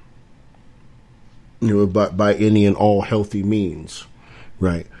any and all healthy means,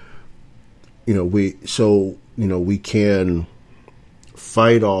 right? We can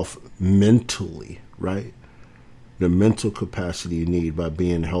fight off mentally, right? The mental capacity you need by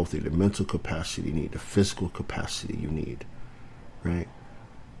being healthy, the mental capacity you need, the physical capacity you need, right?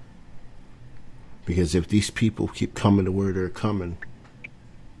 Because if these people keep coming to where they're coming,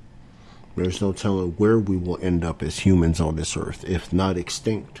 there's no telling where we will end up as humans on this earth, if not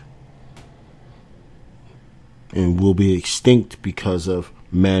extinct. And we'll be extinct because of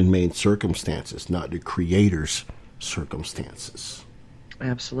man-made circumstances, not the Creator's circumstances.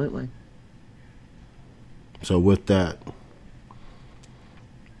 Absolutely. So with that,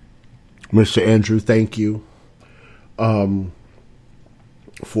 Mr. Andrew, thank you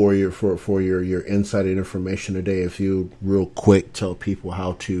for your insight and information today. If you real quick tell people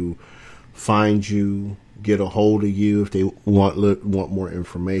how to find you, get a hold of you, if they want more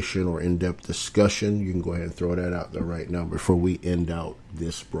information or in-depth discussion, you can go ahead and throw that out there right now before we end out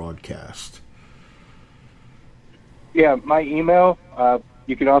this broadcast. Yeah, my email,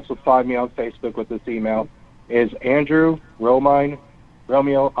 you can also find me on Facebook with this email, is Andrew Romine,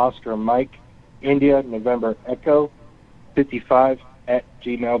 Romeo Oscar Mike, India November Echo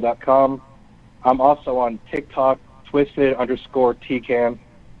 55@gmail.com. I'm also on TikTok, twisted_TCAM.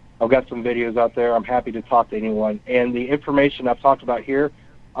 I've got some videos out there. I'm happy to talk to anyone. And the information I've talked about here,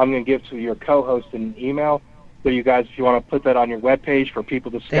 I'm going to give to your co-host in an email. So you guys, if you want to put that on your webpage for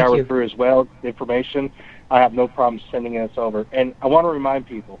people to scour through as well, information, I have no problem sending this over. And I want to remind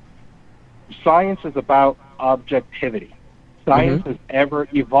people, science is about objectivity. Science is ever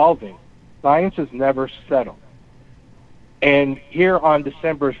evolving. Science is never settled. And here on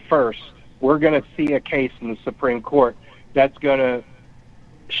December 1st, we're going to see a case in the Supreme Court that's going to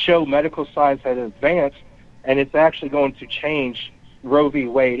show medical science has advanced, and it's actually going to change Roe v.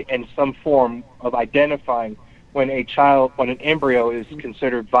 Wade in some form of identifying when an embryo is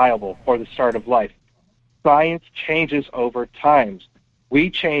considered viable for the start of life. Science changes over time. We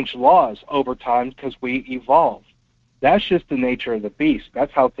change laws over time because we evolve. That's just the nature of the beast.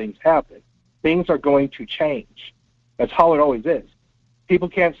 That's how things happen. Things are going to change. That's how it always is. People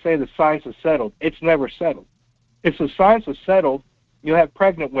can't say the science is settled. It's never settled. If the science was settled, you'll have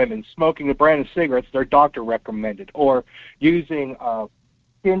pregnant women smoking a brand of cigarettes their doctor recommended, or using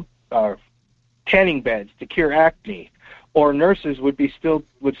tanning beds to cure acne, or nurses would still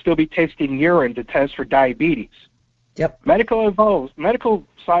be tasting urine to test for diabetes. Yep. Medical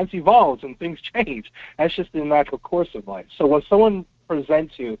science evolves and things change. That's just the natural course of life. So when someone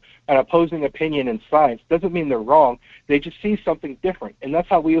presents you an opposing opinion in science, doesn't mean they're wrong. They just see something different, and that's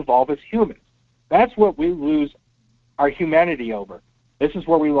how we evolve as humans. That's what we lose our humanity over. This is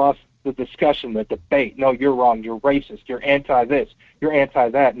where we lost the discussion, the debate. No, you're wrong. You're racist. You're anti-this. You're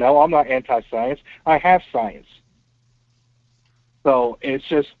anti-that. No, I'm not anti-science. I have science. So it's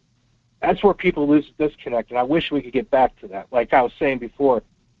just, that's where people lose disconnect, and I wish we could get back to that. Like I was saying before,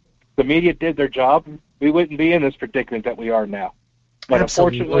 the media did their job. We wouldn't be in this predicament that we are now. But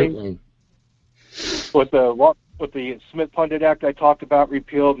unfortunately, with the Smith Pundit Act I talked about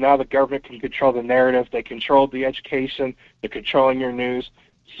repealed, now the government can control the narrative. They controlled the education. They're controlling your news.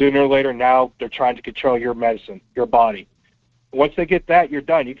 Sooner or later, now they're trying to control your medicine, your body. Once they get that, you're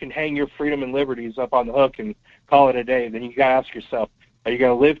done. You can hang your freedom and liberties up on the hook and call it a day. Then you got to ask yourself, are you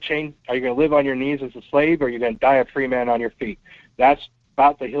going to live chained? Are you going to live on your knees as a slave, or are you going to die a free man on your feet? That's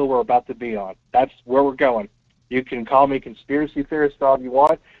about the hill we're about to be on. That's where we're going. You can call me conspiracy theorist all you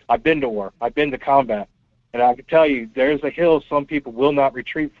want. I've been to war. I've been to combat. And I can tell you, there's a hill some people will not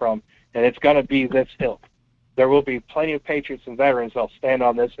retreat from, and it's going to be this hill. There will be plenty of patriots and veterans that'll stand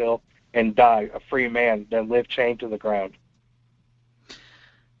on this hill and die a free man than live chained to the ground.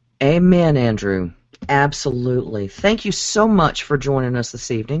 Amen, Andrew. Absolutely. Thank you so much for joining us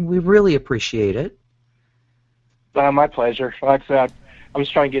this evening. We really appreciate it. My pleasure. Like I said, I'm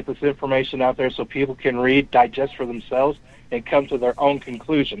just trying to get this information out there so people can read, digest for themselves, and come to their own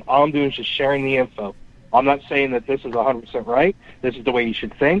conclusion. All I'm doing is just sharing the info. I'm not saying that this is 100% right. This is the way you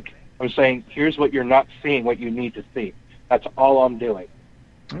should think. I'm saying here's what you're not seeing, what you need to see. That's all I'm doing.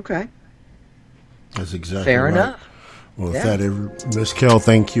 Okay. That's exactly fair right. enough. Well, Ms. Kell,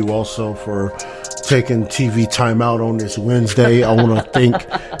 thank you also for taking TV time out on this Wednesday. I want to thank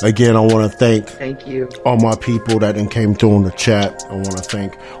you. All my people that came through on the chat. I want to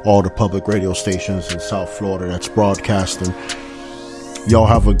thank all the public radio stations in South Florida that's broadcasting. Y'all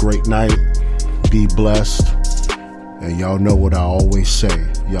have a great night. Be blessed. And y'all know what I always say.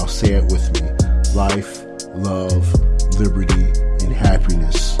 Y'all say it with me. Life, love, liberty, and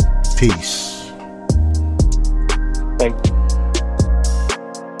happiness. Peace. Thank you.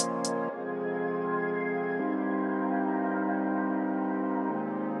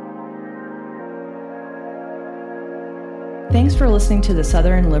 Thanks for listening to the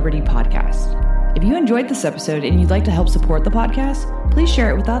Southern Liberty Podcast. If you enjoyed this episode and you'd like to help support the podcast, please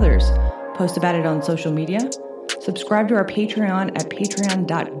share it with others. Post about it on social media. Subscribe to our Patreon at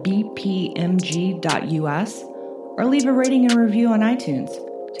patreon.bpmg.us or leave a rating and review on iTunes.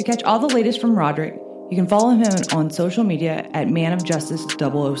 To catch all the latest from Roderick, you can follow him on social media at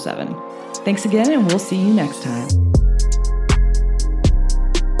manofjustice007. Thanks again, and we'll see you next time.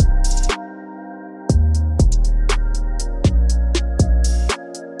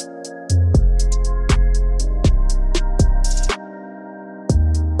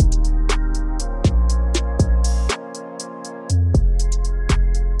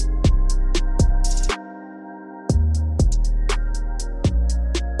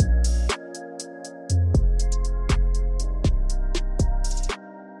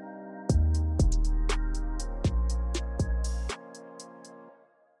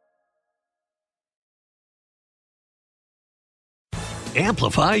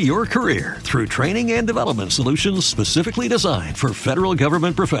 Amplify your career through training and development solutions specifically designed for federal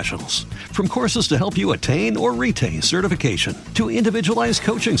government professionals. From courses to help you attain or retain certification, to individualized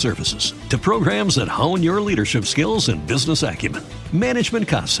coaching services, to programs that hone your leadership skills and business acumen, Management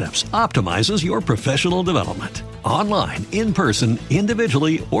Concepts optimizes your professional development. Online, in person,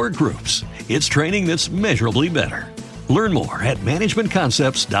 individually, or groups, it's training that's measurably better. Learn more at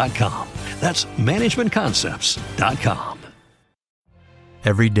managementconcepts.com. That's managementconcepts.com.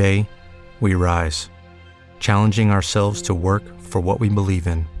 Every day, we rise, challenging ourselves to work for what we believe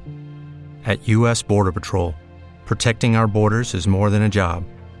in. At U.S. Border Patrol, protecting our borders is more than a job.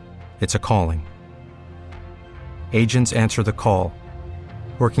 It's a calling. Agents answer the call,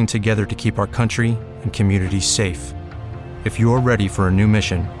 working together to keep our country and communities safe. If you're ready for a new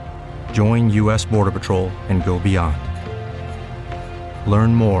mission, join U.S. Border Patrol and go beyond.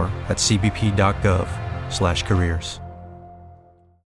 Learn more at cbp.gov/careers.